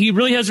else, he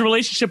really has a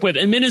relationship with,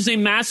 and Min is a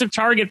massive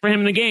target for him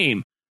in the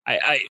game.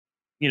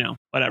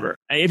 whatever.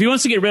 If he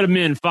wants to get rid of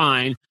Min,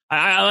 fine.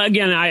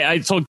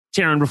 I told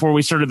Taryn before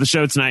we started the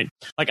show tonight,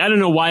 like, I don't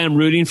know why I'm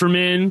rooting for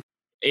Min,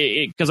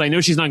 because I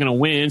know she's not going to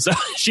win. So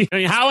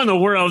how in the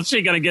world is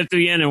she going to get to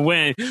the end and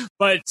win?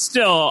 But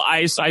still,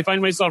 I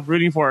find myself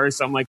rooting for her.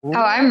 So I'm like,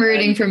 I'm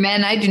rooting for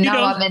Min. I do not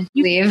want Min to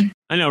leave.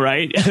 I know,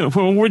 right?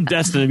 We're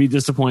destined to be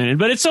disappointed,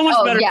 but it's so much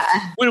better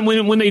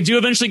when they do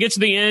eventually get to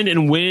the end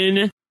and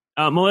win.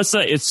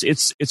 Melissa,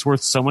 it's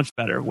worth so much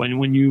better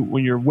when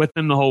you're with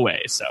them the whole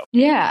way. So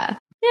yeah.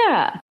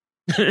 Yeah,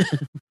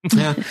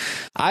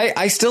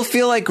 I still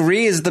feel like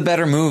Rhee is the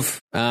better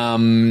move.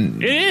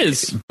 It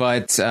is,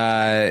 but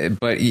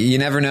you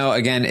never know.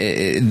 Again,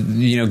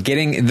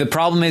 getting the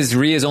problem is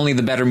Rhee is only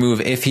the better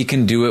move if he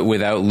can do it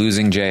without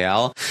losing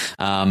JL.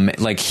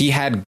 Like, he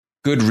had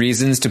good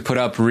reasons to put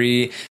up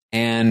Rhee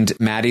and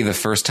Maddie the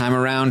first time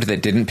around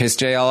that didn't piss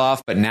JL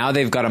off, but now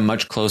they've got a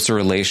much closer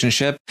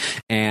relationship,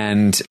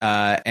 and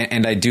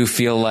I do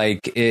feel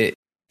like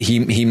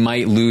he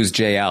might lose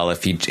JL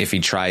if he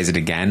tries it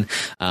again,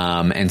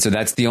 and so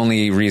that's the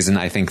only reason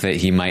I think that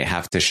he might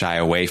have to shy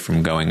away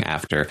from going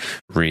after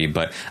Rhee.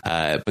 But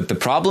the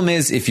problem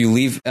is, if you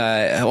leave,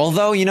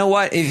 although you know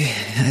what,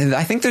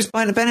 I think there's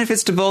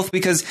benefits to both,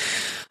 because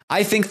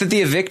I think that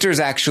the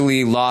Evictors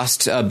actually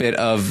lost a bit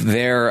of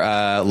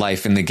their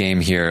life in the game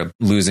here,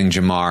 losing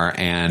Jamar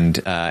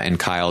and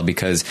Kyle,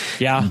 because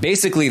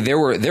basically they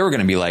were going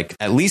to be like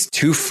at least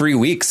 2 free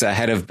weeks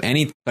ahead of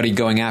anybody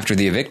going after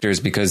the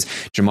Evictors, because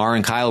Jamar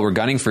and Kyle were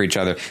gunning for each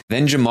other.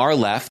 Then Jamar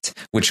left,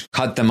 which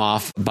cut them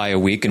off by a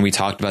week, and we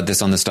talked about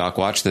this on the Stock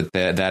Watch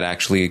that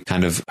actually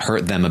kind of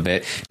hurt them a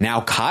bit.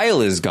 Now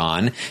Kyle is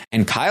gone,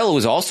 and Kyle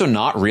was also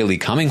not really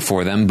coming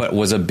for them, but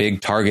was a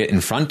big target in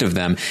front of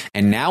them.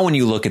 And now when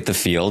you look at the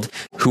field,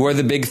 who are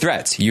the big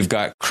threats? You've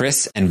got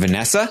Chris and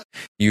Vanessa,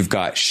 you've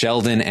got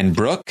Sheldon and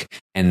Brooke,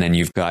 and then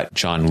you've got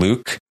John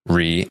Luke,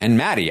 Rhee, and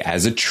Maddie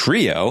as a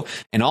trio.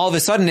 And all of a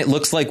sudden it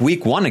looks like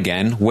week 1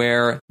 again,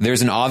 where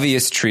there's an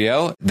obvious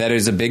trio that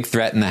is a big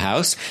threat in the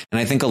house. And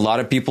I think a lot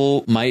of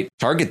people might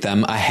target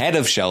them ahead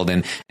of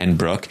Sheldon and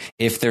Brooke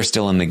if they're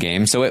still in the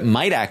game. So it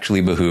might actually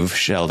behoove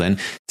Sheldon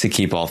to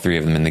keep all 3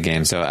 of them in the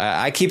game. So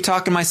I keep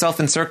talking myself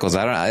in circles.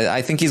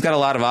 I think he's got a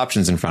lot of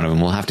options in front of him.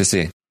 We'll have to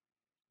see.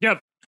 Yep.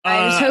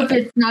 I just hope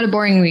it's not a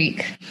boring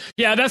week.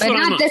 Yeah, that's but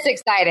what not this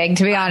exciting,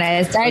 to be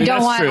honest. I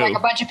don't want like a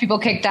bunch of people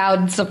kicked out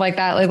and stuff like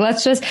that. Like,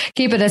 let's just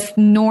keep it a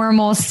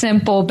normal,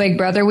 simple Big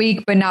Brother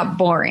week, but not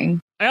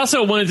boring. I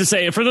also wanted to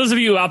say, for those of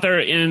you out there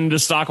in the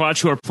Stock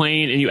Watch who are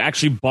playing and you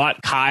actually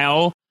bought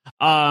Kyle,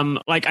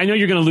 like, I know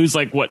you're going to lose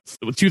like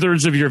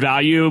 2/3 of your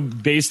value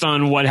based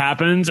on what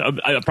happened,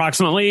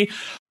 approximately,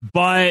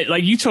 but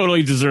like, you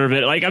totally deserve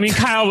it. Like, I mean,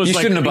 Kyle was you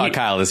shouldn't have bought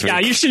Kyle this week. Yeah,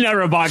 you should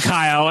never have bought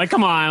Kyle. Like,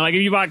 come on. Like,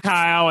 if you bought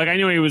Kyle, like, I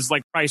know he was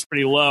like priced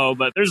pretty low,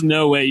 but there's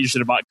no way you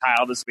should have bought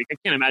Kyle this week. I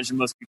can't imagine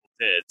most people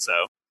did. So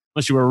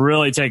unless you were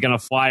really taking a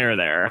flyer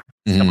there.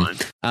 Come on.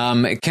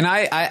 Can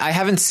I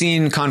haven't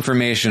seen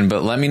confirmation,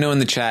 but let me know in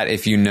the chat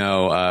if you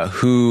know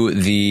who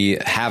the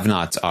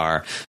have-nots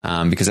are,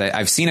 because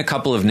I've seen a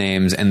couple of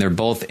names and they're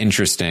both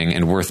interesting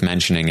and worth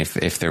mentioning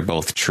if they're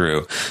both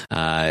true.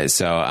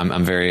 So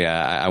I'm very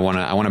I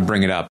want to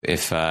bring it up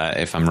if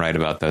I'm right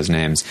about those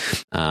names.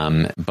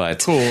 But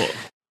cool.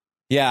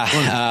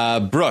 Yeah,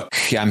 Brooke.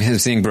 Yeah, I'm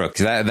seeing Brooke.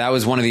 That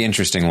was one of the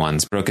interesting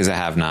ones. Brooke is a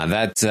have-not.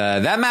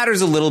 That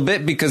matters a little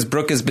bit because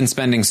Brooke has been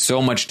spending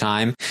so much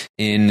time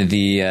in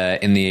the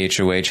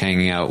HOH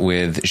hanging out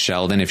with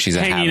Sheldon. If she's a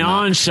have-not, hanging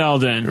on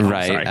Sheldon,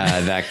 right?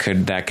 That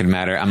could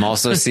matter. I'm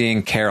also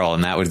seeing Carol,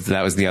 and that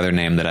was the other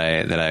name that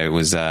I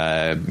was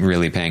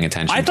really paying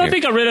attention to. I thought they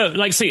got rid of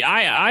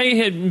I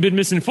had been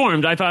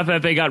misinformed. I thought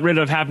that they got rid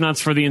of have-nots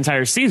for the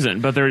entire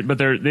season, but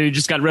they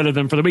just got rid of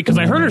them for the week, because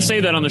I heard her say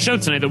that on the show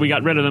tonight that we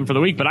got rid of them for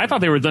the week, but I thought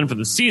they were done for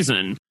the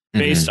season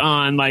based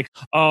on like,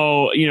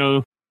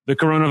 the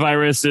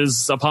coronavirus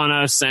is upon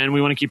us and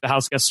we want to keep the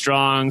house guests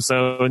strong.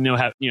 So no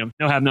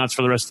have-nots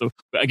for the rest of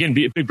again,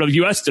 Big Brother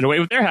US did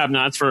away with their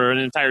have-nots for an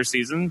entire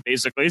season,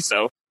 basically.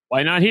 So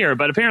why not here?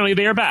 But apparently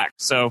they are back.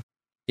 So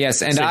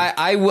yes, and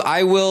I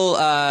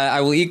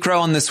will eat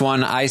crow on this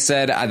one. I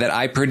said that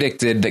I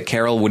predicted that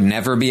Carol would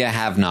never be a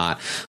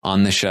have-not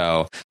on the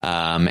show,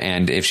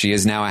 and if she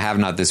is now a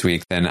have-not this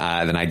week, then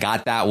I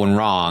got that one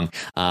wrong.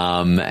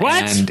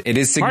 What? And it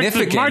is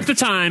significant. Mark the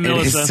time,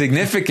 Melissa. It is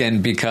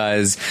significant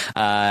because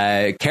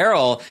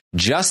Carol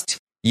just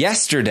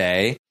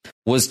yesterday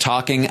was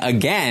talking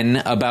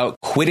again about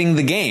quitting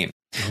the game.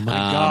 Oh my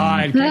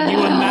God! Can you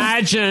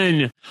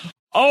imagine?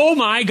 Oh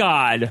my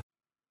God!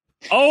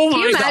 Oh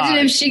my God. Can you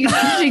imagine if she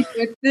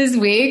quits this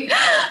week?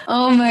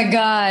 Oh my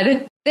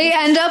God. They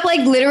end up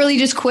like literally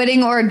just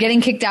quitting or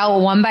getting kicked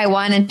out one by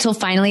one until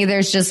finally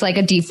there's just like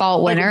a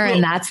default winner,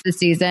 and that's the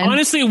season.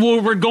 Honestly,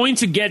 we're going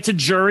to get to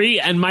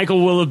jury and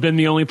Michael will have been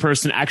the only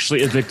person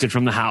actually evicted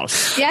from the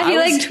house. Yeah,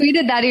 he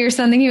tweeted that or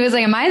something. He was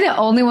like, am I the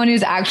only one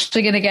who's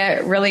actually going to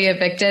get really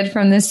evicted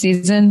from this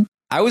season?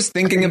 I was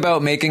thinking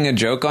about making a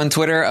joke on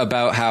Twitter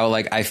about how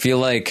like I feel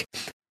like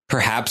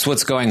perhaps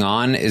what's going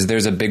on is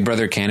there's a Big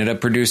Brother Canada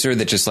producer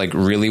that just like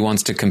really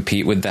wants to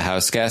compete with the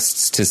house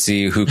guests to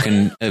see who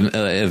can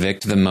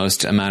evict the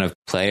most amount of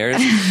players.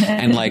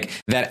 And like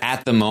that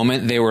at the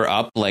moment they were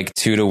up like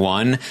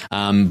 2-1.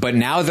 But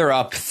now they're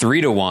up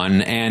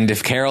 3-1. And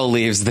if Carol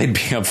leaves, they'd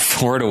be up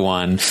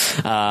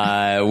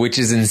 4-1, which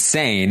is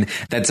insane.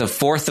 That's a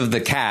fourth of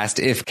the cast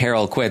if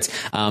Carol quits.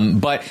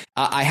 But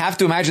I have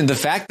to imagine the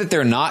fact that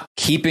they're not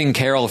keeping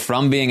Carol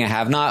from being a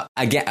have-not,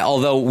 again,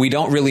 although we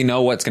don't really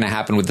know what's going to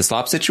happen with the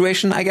slop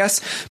situation, I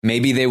guess.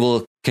 Maybe they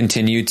will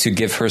continue to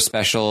give her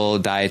special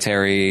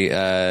dietary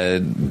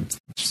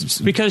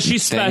because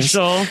she's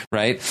special,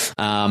 right?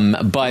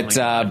 But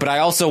I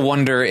also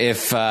wonder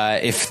if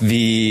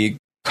the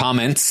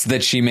comments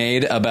that she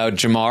made about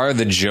Jamar,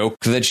 the joke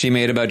that she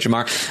made about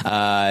Jamar,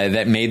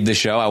 that made the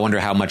show, I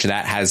wonder how much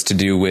that has to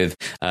do with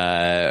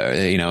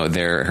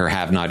her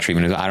have-not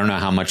treatment. I don't know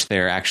how much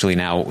they're actually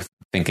now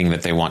thinking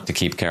that they want to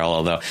keep Carol,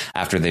 although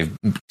after they've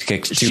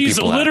kicked two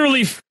people out.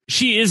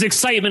 She is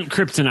excitement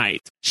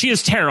kryptonite. She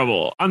is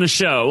terrible on the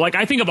show. Like,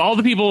 I think of all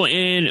the people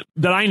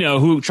that I know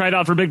who tried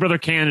out for Big Brother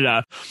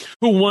Canada,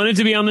 who wanted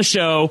to be on the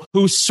show,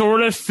 who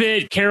sort of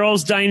fit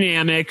Carol's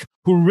dynamic,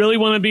 who really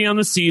want to be on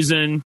the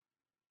season,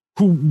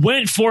 who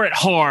went for it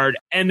hard,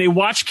 and they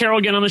watched Carol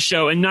get on the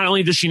show, and not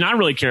only does she not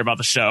really care about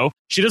the show,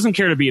 she doesn't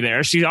care to be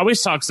there. She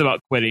always talks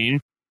about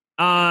quitting.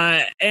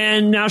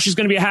 And now she's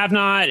going to be a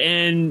have-not,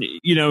 and,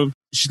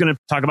 she's going to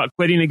talk about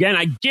quitting again.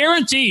 I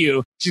guarantee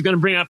you she's going to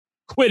bring up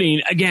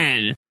quitting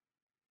again.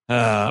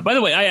 By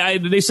the way,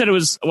 they said it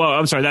was, well,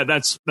 I'm sorry,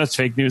 that's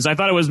fake news. I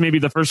thought it was maybe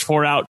the first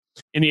 4 out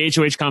in the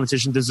HOH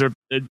competition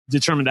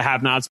determined to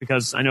have-nots,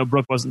 because I know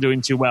Brooke wasn't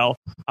doing too well.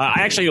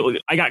 I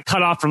got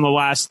cut off from the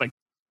last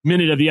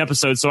minute of the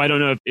episode, so I don't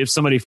know if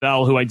somebody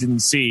fell who I didn't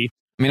see.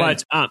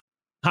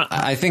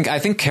 I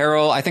think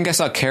Carol, I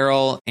saw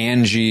Carol,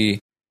 Angie,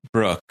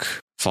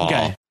 Brooke fall.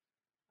 Okay.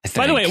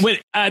 By the way,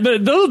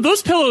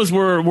 those pillows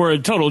were a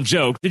total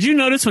joke. Did you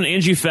notice when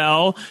Angie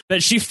fell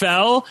that she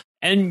fell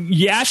and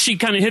she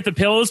kind of hit the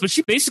pillows, but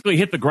she basically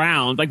hit the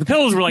ground. Like the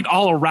pillows were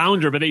all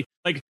around her, but the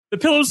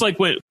pillows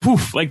went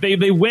poof,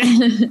 they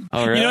went.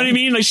 Oh, really? You know what I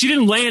mean? Like she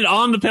didn't land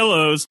on the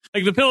pillows.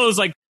 Like the pillows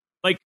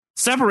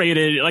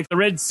separated like the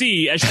Red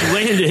Sea as she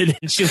landed,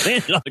 and she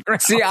landed on the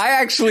ground. See,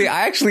 I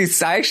actually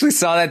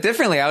saw that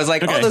differently. I was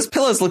like, okay. Oh, those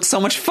pillows look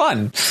so much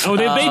fun. Oh,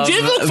 they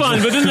did look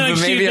fun, but then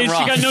she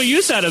got no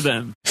use out of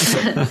them.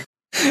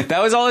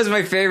 That was always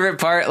my favorite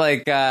part.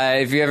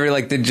 If you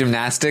ever did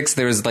gymnastics,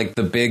 there was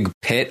the big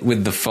pit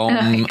with the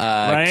foam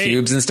right?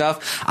 Cubes and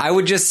stuff. I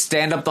would just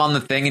stand up on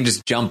the thing and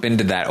just jump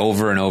into that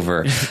over and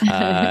over.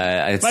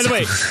 By the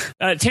way,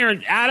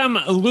 Taryn, Adam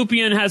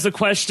Lupian has a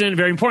question,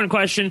 very important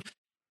question.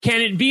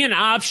 Can it be an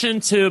option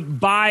to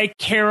buy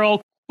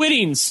Carol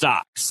quitting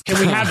stocks?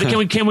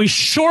 Can we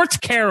short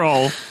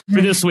Carol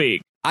for this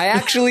week?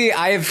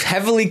 I've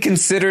heavily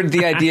considered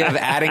the idea of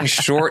adding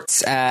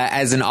shorts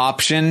as an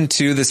option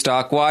to the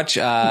stock watch.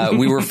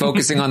 We were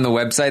focusing on the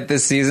website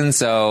this season,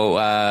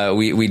 so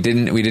we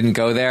didn't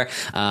go there.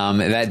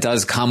 That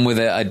does come with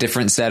a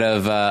different set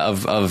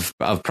of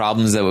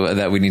problems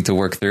that we need to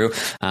work through.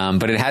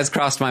 But it has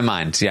crossed my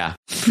mind. Yeah.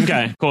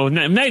 Okay. Cool.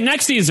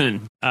 Next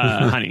season,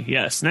 honey.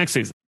 Yes. Next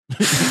season.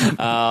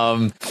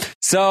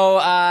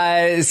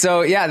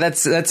 So yeah,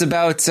 that's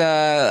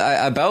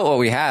about what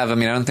we have. I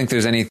mean, I don't think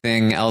there's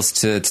anything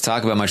else to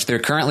talk about much. They're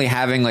currently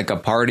having a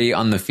party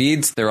on the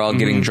feeds. They're all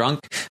getting drunk,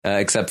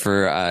 except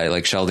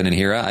for Sheldon and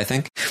Hira, I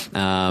think.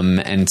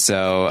 And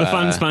so the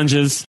fun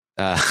sponges.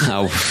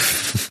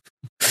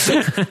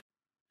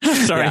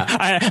 Sorry,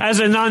 yeah.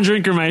 As a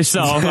non-drinker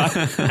myself.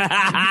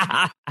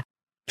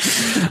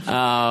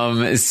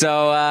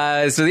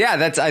 So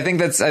yeah, I think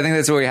that's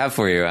what we have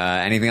for you.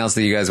 Anything else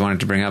that you guys wanted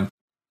to bring up?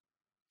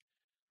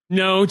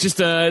 No, just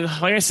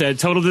like I said,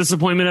 total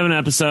disappointment of an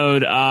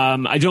episode.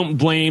 I don't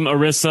blame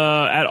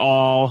Arissa at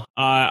all.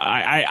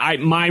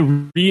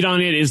 My read on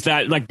it is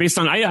that based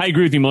on, I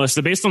agree with you,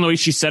 Melissa, based on the way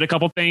she said a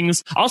couple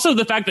things. Also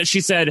the fact that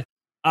she said,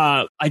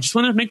 I just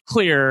want to make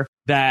clear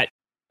that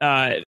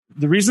the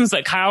reasons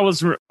that Kyle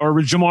or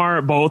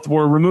Jamar both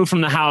were removed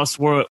from the house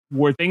were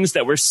things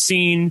that were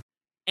seen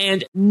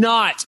and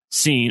not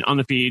seen on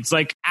the feeds,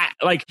 like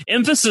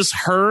emphasis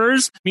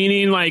hers,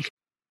 meaning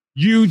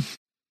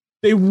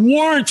they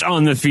weren't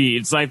on the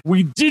feeds,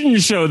 we didn't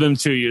show them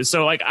to you.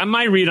 So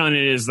my read on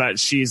it is that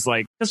she's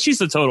because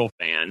she's a total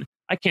fan.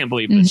 I can't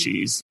believe that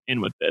she's in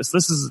with this.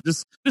 This is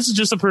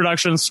just a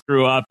production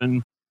screw up,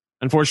 and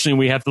unfortunately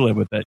we have to live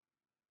with it.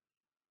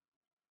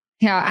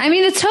 Yeah, I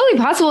mean, it's totally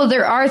possible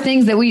there are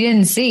things that we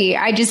didn't see.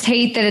 I just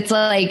hate that it's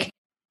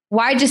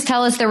why just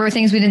tell us there were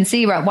things we didn't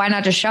see, but why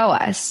not just show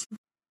us?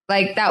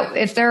 That,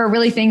 if there are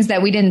really things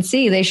that we didn't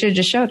see, they should have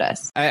just showed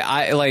us.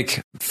 I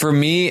for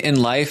me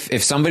in life,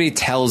 if somebody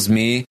tells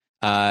me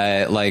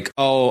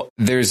oh,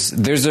 there's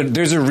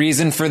a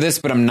reason for this,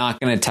 but I'm not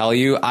going to tell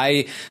you,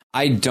 I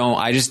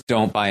just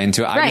don't buy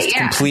into it. I just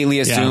completely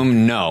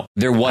assume no,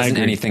 there wasn't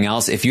anything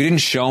else. If you didn't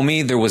show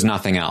me, there was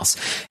nothing else.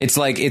 It's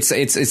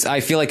I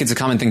feel like it's a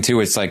common thing too.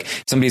 It's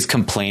somebody's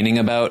complaining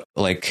about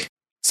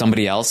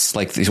somebody else,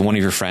 like one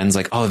of your friends,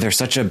 like, oh, they're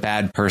such a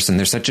bad person,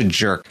 they're such a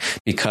jerk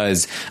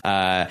because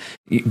and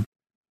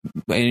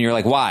you're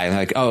like, why?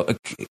 Like, oh,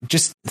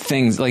 just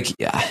things like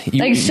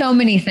so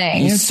many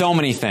things.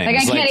 Like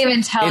I can't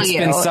even tell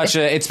you.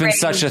 It's been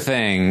such a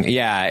thing.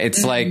 Yeah,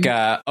 it's like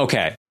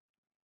okay.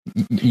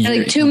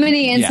 Like too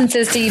many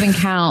instances to even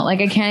count.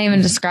 Like I can't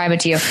even describe it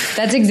to you.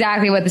 That's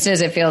exactly what this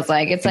is. It feels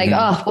like it's like,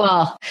 oh,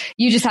 well,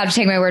 you just have to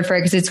take my word for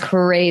it because it's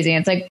crazy.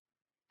 It's like,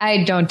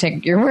 I don't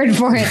take your word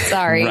for it.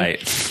 Sorry. Right.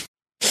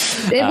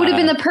 It would have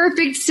been the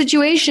perfect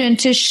situation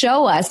to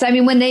show us. I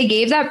mean, when they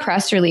gave that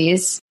press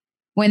release,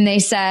 when they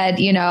said,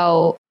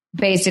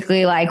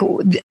 basically like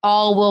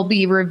all will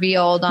be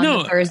revealed on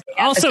the Thursday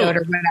episode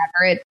or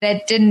whatever,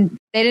 they didn't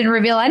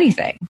reveal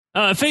anything.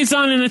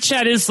 Faison in the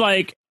chat is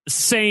like,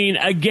 saying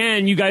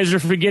again, you guys are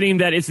forgetting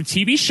that it's a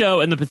TV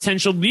show and the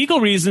potential legal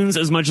reasons.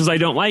 As much as I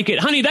don't like it,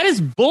 honey, that is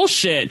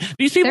bullshit.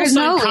 These people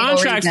sign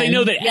contracts. They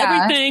know that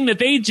everything that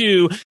they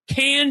do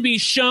can be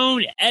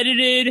shown,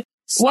 edited,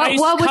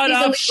 sliced, cut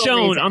up,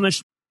 shown on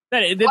the.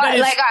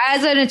 Like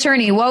as an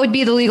attorney, what would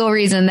be the legal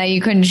reason that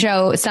you couldn't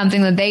show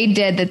something that they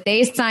did, that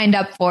they signed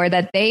up for,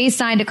 that they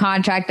signed a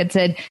contract that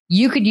said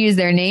you could use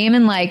their name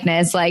and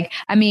likeness? Like,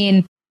 I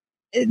mean.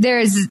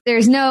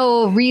 There's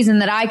no reason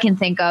that I can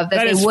think of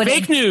that they wouldn't.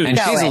 Fake news. And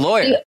she's a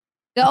lawyer.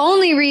 The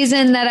only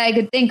reason that I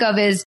could think of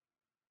is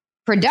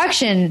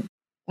production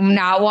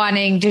not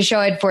wanting to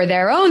show it for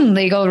their own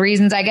legal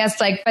reasons, I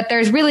guess. Like, but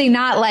there's really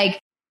not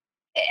like,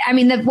 I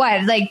mean,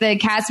 the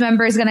cast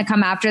member is going to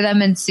come after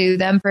them and sue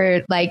them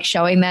for like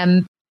showing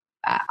them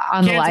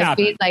on the live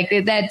feed.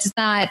 Like that's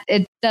not.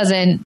 It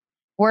doesn't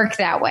work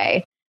that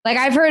way. Like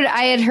I've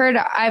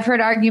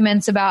heard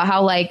arguments about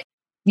how like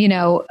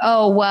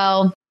oh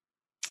well.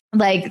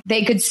 Like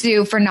they could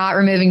sue for not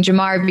removing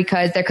Jamar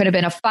because there could have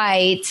been a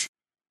fight,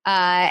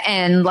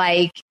 and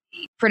like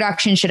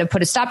production should have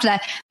put a stop to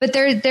that. But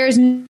there's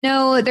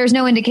no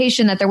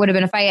indication that there would have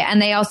been a fight.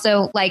 And they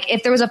also like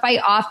if there was a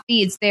fight off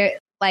feeds,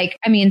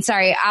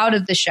 out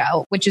of the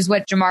show, which is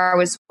what Jamar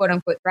was quote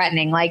unquote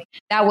threatening. Like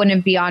that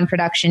wouldn't be on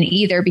production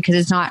either because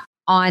it's not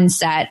on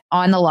set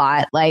on the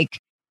lot. Like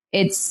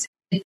there's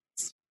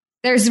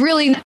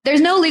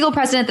no legal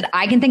precedent that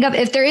I can think of.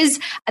 If there is,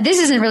 this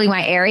isn't really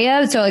my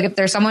area. So like if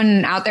there's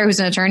someone out there who's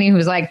an attorney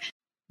who's like,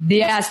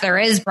 yes, there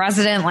is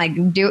precedent,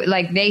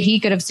 he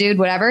could have sued,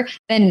 whatever,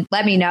 then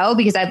let me know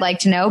because I'd like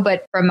to know.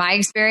 But from my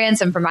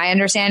experience and from my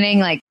understanding,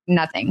 like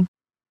nothing.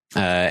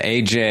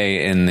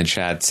 AJ in the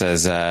chat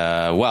says,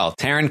 well,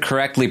 Taryn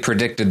correctly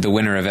predicted the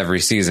winner of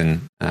every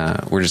season.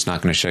 We're just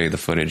not going to show you the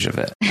footage of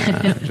it.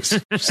 Yes,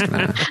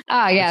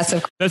 of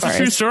course. That's a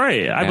true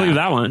story. I believe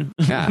that one.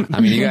 Yeah.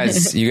 I mean, you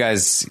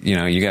guys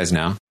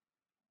know.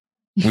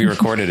 We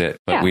recorded it,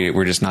 but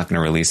we're just not going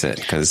to release it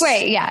because.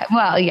 Wait, yeah.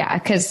 Well, yeah,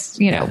 because,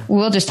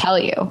 we'll just tell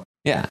you.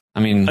 Yeah. I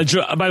mean.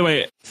 By the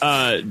way,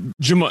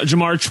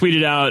 Jamar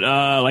tweeted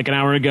out like an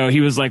hour ago.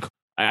 He was like,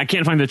 I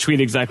can't find the tweet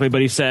exactly,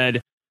 but he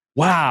said,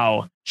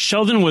 wow,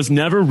 Sheldon was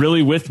never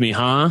really with me,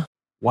 huh?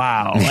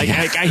 Wow.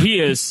 He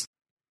is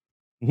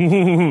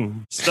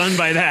stunned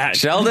by that.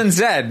 Sheldon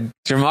said,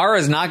 Jamar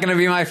is not going to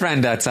be my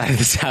friend outside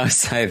this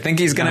house. I think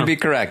he's going to be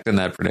correct in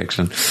that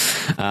prediction.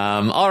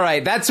 All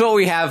right. That's what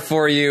we have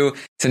for you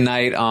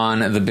tonight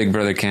on the Big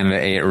Brother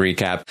Canada 8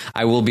 recap.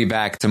 I will be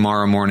back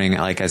tomorrow morning,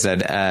 like I said,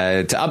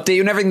 to update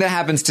you on everything that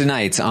happens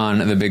tonight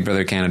on the Big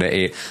Brother Canada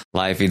 8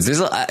 live feeds.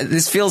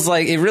 This feels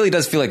like, it really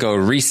does feel like a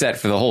reset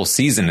for the whole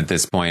season at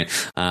this point,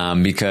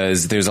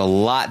 because there's a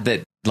lot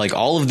that, like,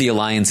 all of the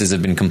alliances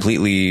have been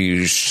completely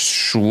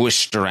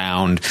swooshed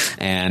around,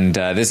 and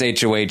this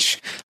HOH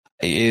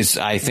is,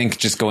 I think,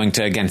 just going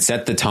to, again,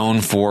 set the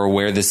tone for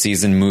where the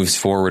season moves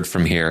forward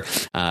from here.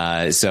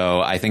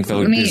 So I think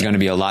there's going to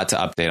be a lot to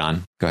update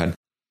on. Go ahead.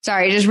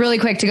 Sorry, just really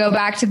quick to go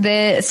back to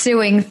the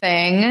suing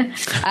thing.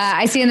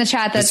 I see in the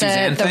chat that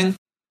the thing?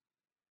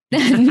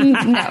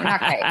 No, not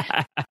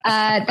quite.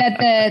 That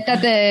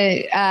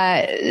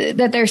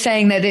they're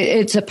saying that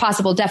it's a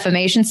possible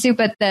defamation suit,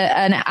 but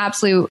an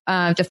absolute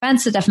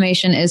defense of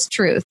defamation is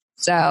truth.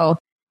 So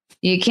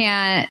you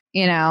can't,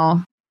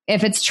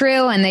 if it's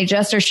true and they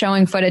just are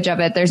showing footage of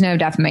it, there's no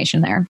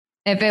defamation there.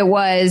 If it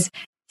was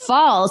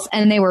false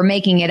and they were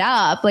making it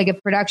up, like if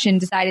production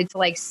decided to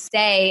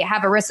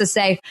have Arissa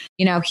say,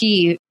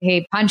 he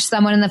punched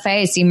someone in the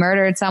face, he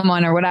murdered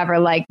someone or whatever,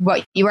 like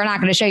what, you are not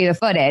going to show you the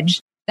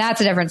footage.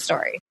 That's a different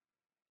story.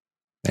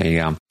 There you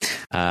go.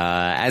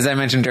 As I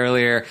mentioned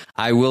earlier,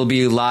 I will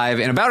be live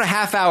in about a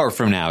half hour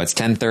from now. It's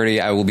 10:30.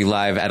 I will be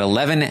live at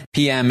 11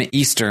 p.m.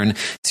 Eastern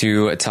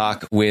to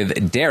talk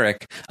with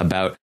Derek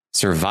about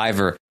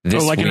Survivor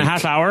this week. In a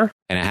half hour?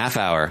 In a half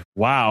hour.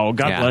 Wow.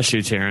 God bless you,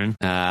 Taryn.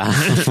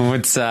 I'm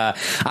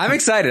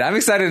excited. I'm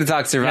excited to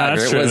talk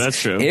Survivor. Yeah, that's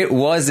true. It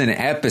was an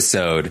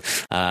episode,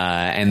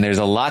 and there's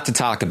a lot to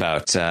talk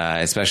about,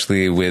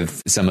 especially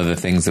with some of the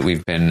things that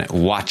we've been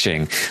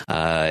watching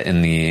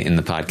in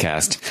the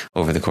podcast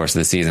over the course of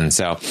the season.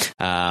 So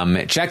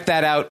check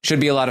that out. Should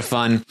be a lot of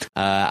fun.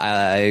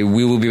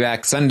 We will be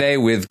back Sunday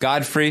with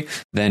Godfrey.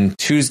 Then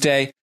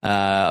Tuesday,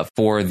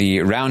 for the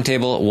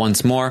roundtable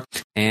once more.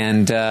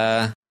 And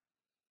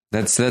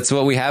that's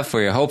what we have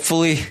for you.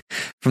 Hopefully,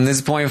 from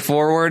this point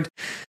forward,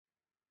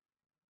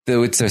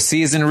 though it's a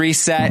season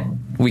reset,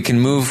 we can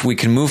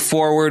move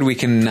forward. We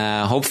can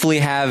hopefully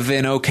have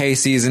an okay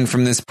season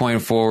from this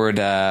point forward.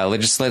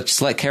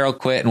 Just let Carol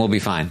quit, and we'll be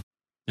fine.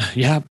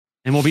 Yeah,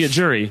 and we'll be a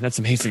jury. That's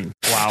amazing.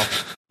 Wow.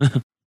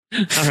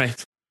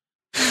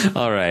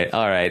 All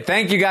right.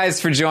 Thank you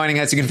guys for joining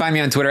us. You can find me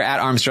on Twitter at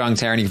Armstrong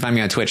Taran. You can find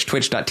me on Twitch,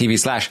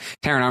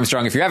 twitch.tv/Taran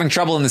Armstrong. If you're having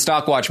trouble in the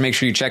Stockwatch, make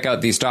sure you check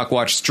out the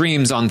Stockwatch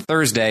streams on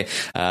Thursday,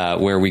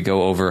 where we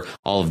go over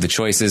all of the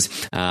choices.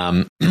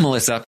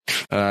 Melissa,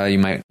 you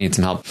might need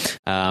some help.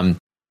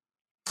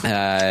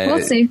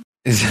 We'll see.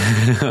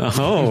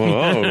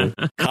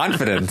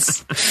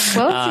 Confidence.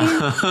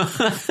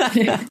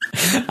 I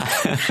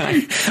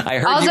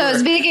heard also,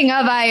 speaking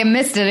of, I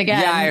missed it again.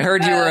 Yeah, I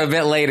heard you were a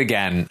bit late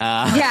again.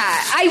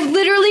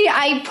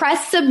 I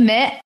pressed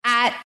submit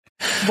at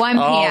 1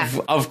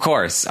 p.m. Of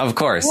course. 1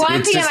 p.m.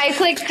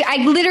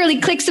 I literally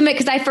clicked submit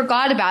because I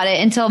forgot about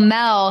it until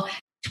Mel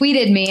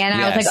tweeted me, and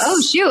I was like, oh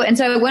shoot. And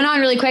so I went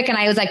on really quick, and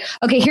I was like,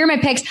 okay, here are my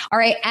picks. All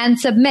right, and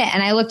submit.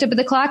 And I looked up at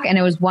the clock, and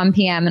it was 1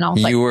 p.m. and I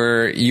was you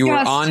were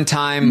on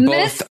time,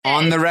 both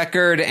on the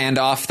record and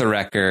off the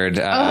record.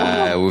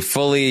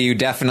 You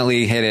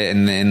definitely hit it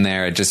in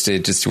there. It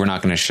just we're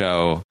not going to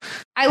show.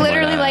 I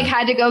literally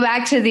had to go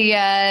back to the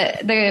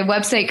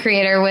website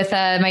creator with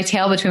my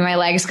tail between my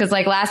legs, because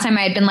last time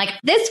I had been like,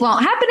 this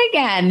won't happen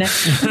again.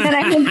 And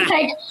I was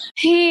like,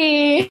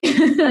 hey,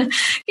 can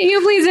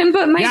you please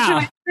input my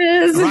choices?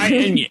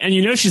 Right,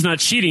 and she's not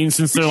cheating,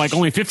 since there are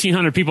only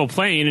 1,500 people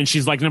playing, and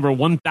she's number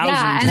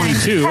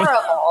 1,022. Yeah,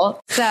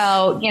 terrible.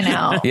 So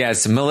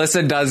Yes,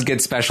 Melissa does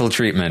get special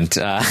treatment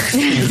in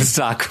the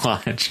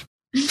Stockwatch.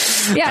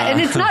 Yeah,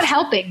 and it's not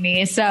helping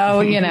me.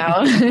 So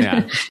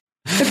yeah.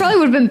 It probably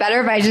would have been better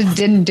if I just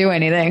didn't do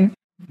anything.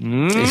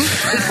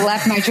 Just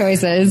left my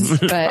choices,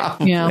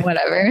 but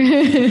whatever.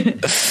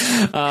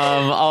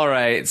 All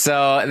right,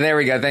 so there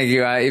we go. Thank you.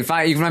 You can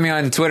find me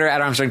on Twitter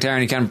at Armstrong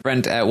Taran. You can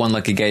Brent at One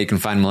Lucky Gay. You can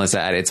find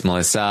Melissa at It's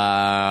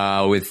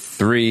Melissa with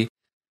 3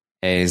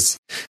 A's,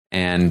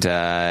 and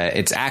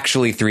it's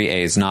actually 3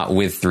 A's, not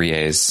with 3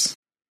 A's.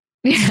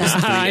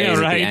 I know,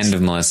 right? At the end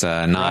of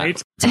Melissa,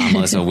 it's not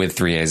Melissa with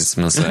 3 A's. It's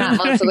Melissa. Not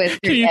Melissa with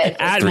 3 A's.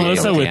 At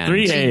Melissa with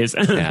 3 A's.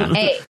 Yeah.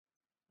 Hey.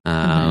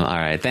 All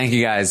right. Thank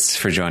you guys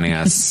for joining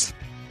us.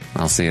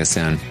 I'll see you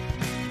soon.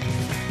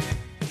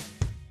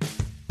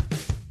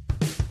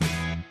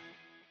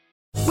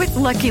 With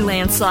Lucky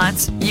Land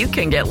Slots, you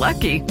can get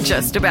lucky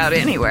just about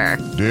anywhere.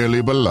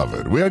 Dearly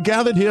beloved, we are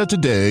gathered here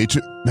today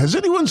to... Has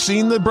anyone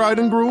seen the bride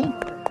and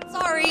groom?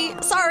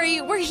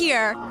 Sorry, we're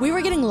here. We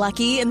were getting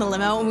lucky in the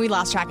limo and we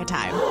lost track of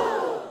time.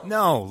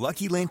 No,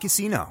 Lucky Land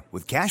Casino,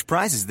 with cash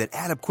prizes that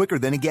add up quicker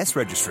than a guest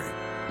registry.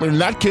 In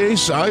that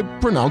case, I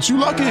pronounce you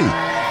lucky.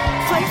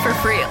 Play for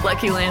free at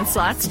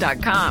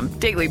LuckyLandSlots.com.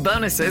 Daily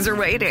bonuses are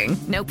waiting.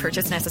 No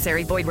purchase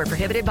necessary. Void where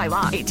prohibited by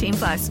law.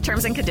 18+.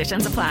 Terms and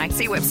conditions apply.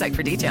 See website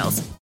for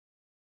details.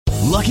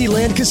 Lucky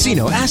Land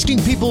Casino,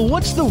 asking people,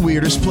 what's the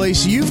weirdest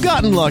place you've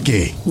gotten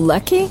lucky?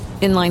 Lucky?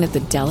 In line at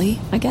the deli,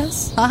 I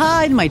guess?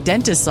 Aha, in my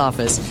dentist's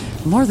office.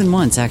 More than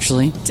once,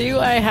 actually. Do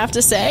I have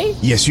to say?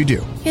 Yes, you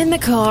do. In the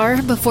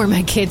car before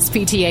my kids'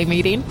 PTA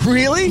meeting.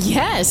 Really?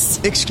 Yes.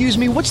 Excuse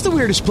me, what's the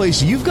weirdest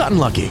place you've gotten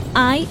lucky?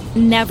 I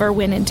never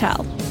win and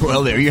tell.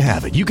 Well, there you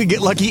have it. You can get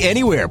lucky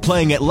anywhere,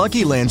 playing at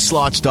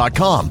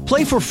LuckyLandSlots.com.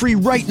 Play for free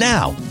right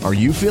now. Are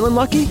you feeling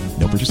lucky?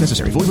 No purchase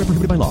necessary. Void where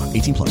prohibited by law.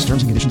 18+.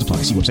 Terms and conditions apply.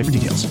 See website for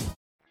details.